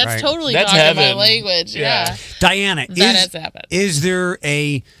mean, that's Right. totally That's talking my heaven. language. Yeah. Diana, That has happened. is there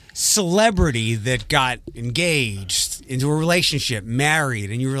a celebrity that got engaged into a relationship,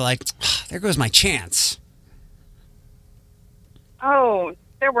 married, and you were like, there goes my chance? Oh,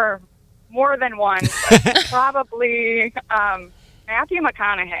 there were more than one. Probably Matthew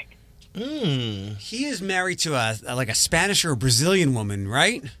McConaughey. He is married to a Spanish or a Brazilian woman,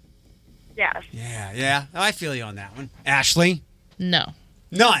 right? Yes. Yeah. I feel you on that one. Ashley? No.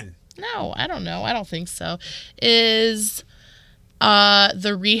 None. No, I don't know. I don't think so. Is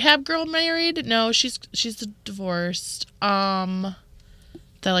the rehab girl married? No, she's divorced. The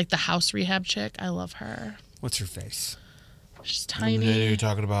house rehab chick. I love her. What's her face? She's Who tiny. are you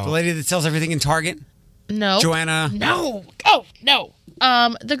talking about? The lady that sells everything in Target? No. Joanna? No. Oh, no.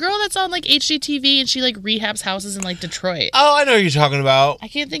 The girl that's on HGTV and she rehabs houses in Detroit. Oh, I know who you're talking about. I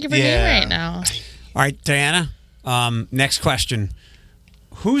can't think of her name right now. All right, Diana. Next question.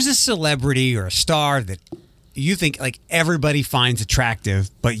 Who's a celebrity or a star that you think everybody finds attractive,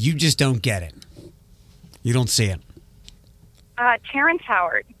 but you just don't get it? You don't see it. Terrence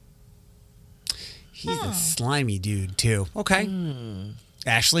Howard. He's a slimy dude too. Okay.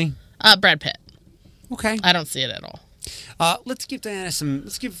 Ashley? Brad Pitt. Okay. I don't see it at all. Let's give Diana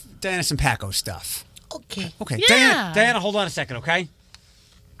some Paco stuff. Okay. Okay. Yeah. Diana, hold on a second, okay?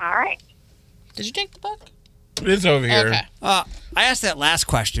 All right. Did you take the book? It's over here. Okay. I asked that last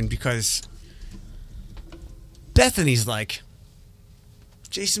question because Bethany's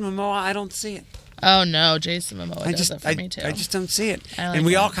Jason Momoa, I don't see it. Oh no, Jason Momoa does it for me too. I just don't see it. I like And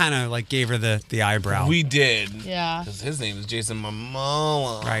we him. all kind of gave her the eyebrow. We did. Yeah. Because his name is Jason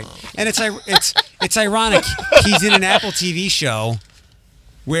Momoa. Right. And it's ironic. He's in an Apple TV show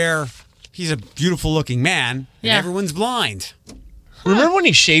where he's a beautiful looking man and Yeah. everyone's blind. Remember when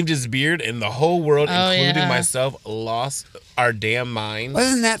he shaved his beard and the whole world, Oh, including yeah. myself, lost our damn minds?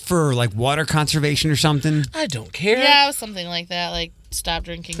 Wasn't that for water conservation or something? I don't care. Yeah, it was something like that. Stop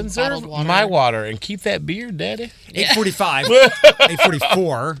drinking Conserve bottled water. my water and keep that beard, Daddy. 845,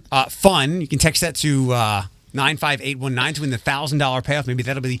 844. Fun. You can text that to 95819 to win the $1,000 payoff. Maybe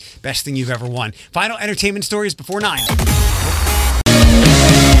that'll be the best thing you've ever won. Final entertainment stories before 9.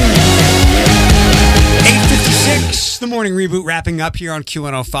 8:56, the morning reboot wrapping up here on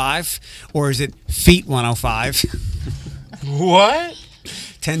Q105. Or is it Feet 105? What?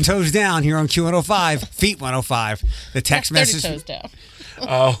 10 toes down here on Q105. Feet 105. The text That's 30 message. toes down.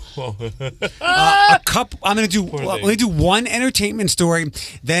 Oh. A couple. I'm going to do. Let me do one entertainment story,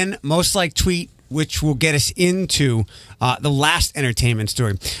 then most like tweet, which will get us into the last entertainment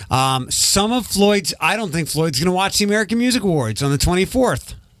story. Some of Floyd's. I don't think Floyd's going to watch the American Music Awards on the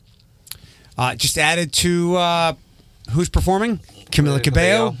 24th. Just added to who's performing? Camila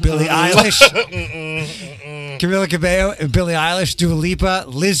Cabello, Billie Eilish. Camila Cabello, Billie Eilish, Dua Lipa,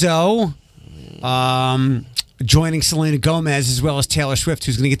 Lizzo. Joining Selena Gomez as well as Taylor Swift,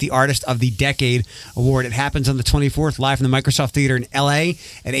 who's going to get the Artist of the Decade award. It happens on the 24th, live from the Microsoft Theater in L.A.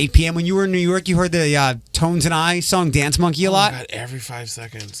 at 8 p.m. When you were in New York, you heard the Tones and I song Dance Monkey a lot? God, every 5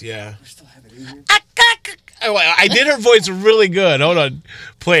 seconds, yeah. I did her voice really good. Hold on.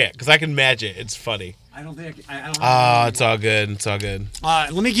 Play it, because I can match it. It's funny. I don't think I don't it's all good. It's all good.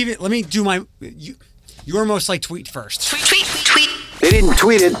 Let me do my... Your most like tweet first. Tweet. They didn't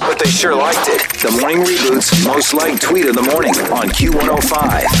tweet it, but they sure liked it. The Morning Reboot's most liked tweet of the morning on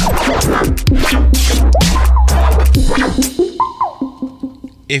Q105.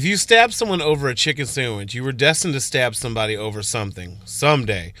 If you stab someone over a chicken sandwich, you were destined to stab somebody over something.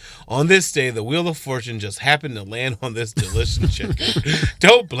 Someday. On this day, the Wheel of Fortune just happened to land on this delicious chicken.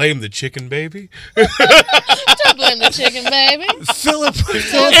 Don't blame the chicken, baby. Don't blame the chicken, baby. Philip. And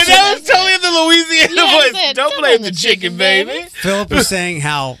that was totally in the Louisiana voice. Don't blame the chicken, baby. Philip was saying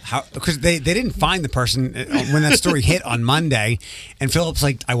how because they didn't find the person when that story hit on Monday, and Philip's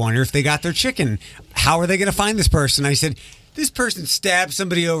like, I wonder if they got their chicken. How are they going to find this person? I said, this person stabbed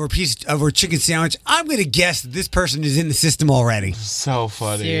somebody over a chicken sandwich. I'm going to guess that this person is in the system already. So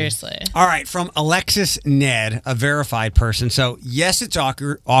funny. Seriously. All right, from Alexis Ned, a verified person. So, yes, it's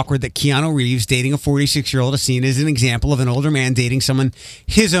awkward that Keanu Reeves dating a 46-year-old is seen as an example of an older man dating someone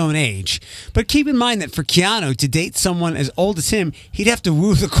his own age. But keep in mind that for Keanu to date someone as old as him, he'd have to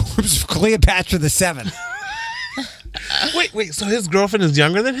woo the corpse of Cleopatra VII. Wait, so his girlfriend is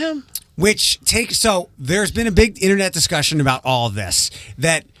younger than him? So there's been a big internet discussion about all of this.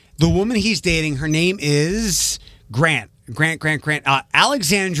 That the woman he's dating, her name is Grant.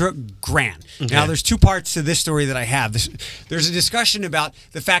 Alexandra Grant. Okay. Now, there's two parts to this story that I have. There's a discussion about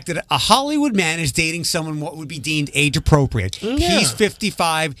the fact that a Hollywood man is dating someone what would be deemed age appropriate. Yeah. He's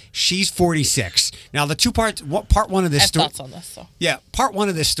 55, she's 46. Now, the two parts, part one of this story. I have thoughts on this, so. Yeah, part one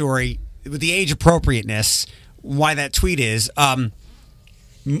of this story with the age appropriateness, why that tweet is.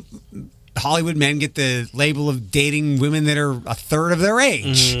 Hollywood men get the label of dating women that are a third of their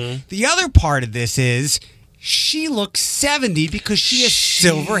age. Mm-hmm. The other part of this is she looks 70 because she has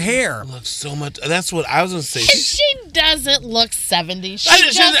silver hair. Looks so much. That's what I was going to say. She doesn't look 70.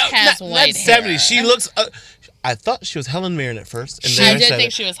 She just has white hair. 70. She looks... I thought she was Helen Mirren at first. And I did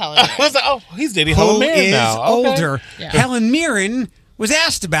think she was Helen Mirren. I was like, oh, he's dating Helen Mirren now. Who is Okay. older. Yeah. Helen Mirren was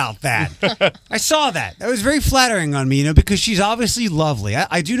asked about that. I saw that. That was very flattering on me, because she's obviously lovely.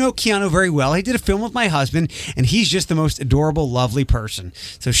 I do know Keanu very well. He did a film with my husband, and he's just the most adorable, lovely person.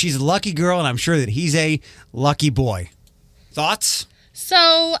 So she's a lucky girl, and I'm sure that he's a lucky boy. Thoughts?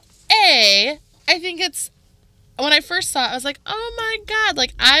 So, I think it's... When I first saw it, I was like, oh my God.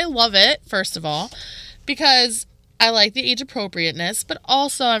 Like, I love it, first of all, because... I like the age appropriateness, but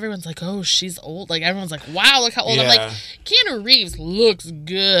also everyone's like, oh, she's old. Like, everyone's like, wow, look how old. Yeah. I'm like, Keanu Reeves looks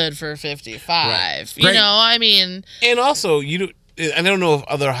good for 55. Right. You know, I mean... And also, I don't know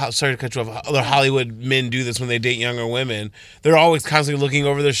if sorry to cut you off, other Hollywood men do this when they date younger women. They're always constantly looking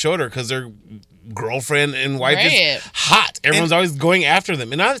over their shoulder because their girlfriend and wife is hot. Everyone's always going after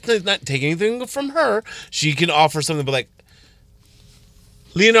them. And I'm not taking anything from her. She can offer something, but like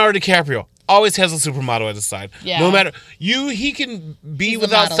Leonardo DiCaprio always has a supermodel at his side. Yeah. No matter he can be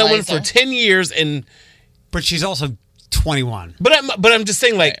without someone for 10 years but she's also 21. But I'm just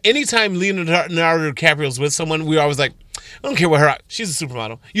saying, like, anytime Leonardo DiCaprio's with someone, we're always like, I don't care what she's a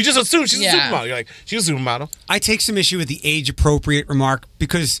supermodel. You just assume she's a supermodel. You're like, she's a supermodel. I take some issue with the age appropriate remark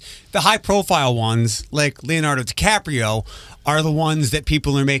because the high profile ones, like Leonardo DiCaprio, are the ones that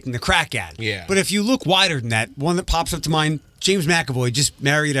people are making the crack at. Yeah. But if you look wider than that, one that pops up to mind, James McAvoy just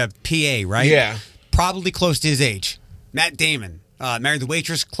married a PA, right? Yeah. Probably close to his age. Matt Damon married the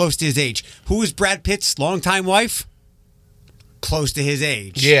waitress, close to his age. Who was Brad Pitt's longtime wife? Close to his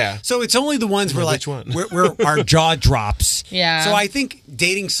age. Yeah. So it's only the ones where Which one? where our jaw drops. Yeah. So I think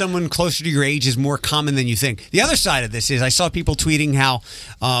dating someone closer to your age is more common than you think. The other side of this is I saw people tweeting how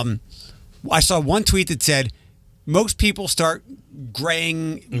I saw one tweet that said most people start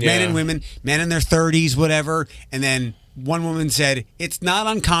graying, men and women, men in their 30s, whatever, and then one woman said, it's not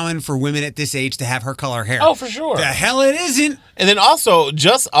uncommon for women at this age to have her color hair. Oh, for sure. The hell it isn't. And then also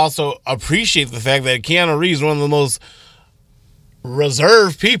appreciate the fact that Keanu Reeves, one of the most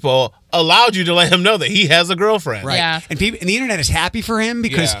reserved people, allowed you to let him know that he has a girlfriend. Right. Yeah. And people, and the internet is happy for him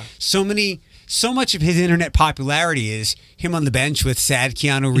because so much of his internet popularity is him on the bench with sad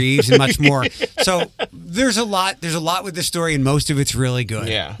Keanu Reeves and much more. So there's a lot with this story, and most of it's really good.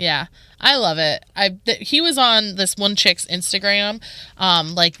 Yeah. I love it. He was on this one chick's Instagram.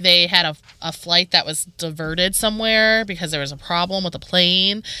 Like they had a flight that was diverted somewhere because there was a problem with a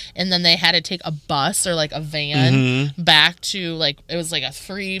plane, and then they had to take a bus or like a van back to like it was like a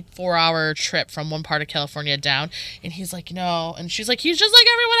 3-4 hour trip from one part of California down. And he's like, no, and she's like, he's just like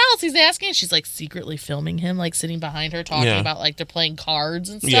everyone else. He's asking, and she's like secretly filming him, like sitting behind her talking about like they're playing cards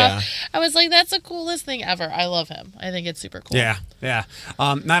and stuff. Yeah. I was like, that's the coolest thing ever. I love him. I think it's super cool. Yeah.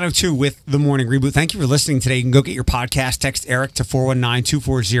 902 with the Morning Reboot. Thank you for listening today. You can go get your podcast. Text Eric to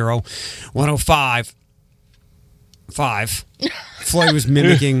 419-240-1055. Floyd was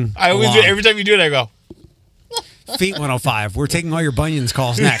mimicking. I always do it. Every time you do it, I go. Feet 105. We're taking all your bunions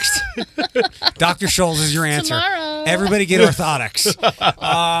calls next. Dr. Scholl's is your answer. Tomorrow. Everybody get orthotics.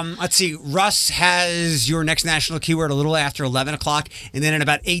 Let's see. Russ has your next national keyword a little after 11 o'clock. And then in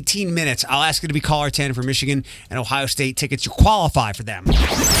about 18 minutes, I'll ask you to be caller 10 for Michigan and Ohio State tickets. You qualify for them.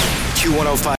 Q105.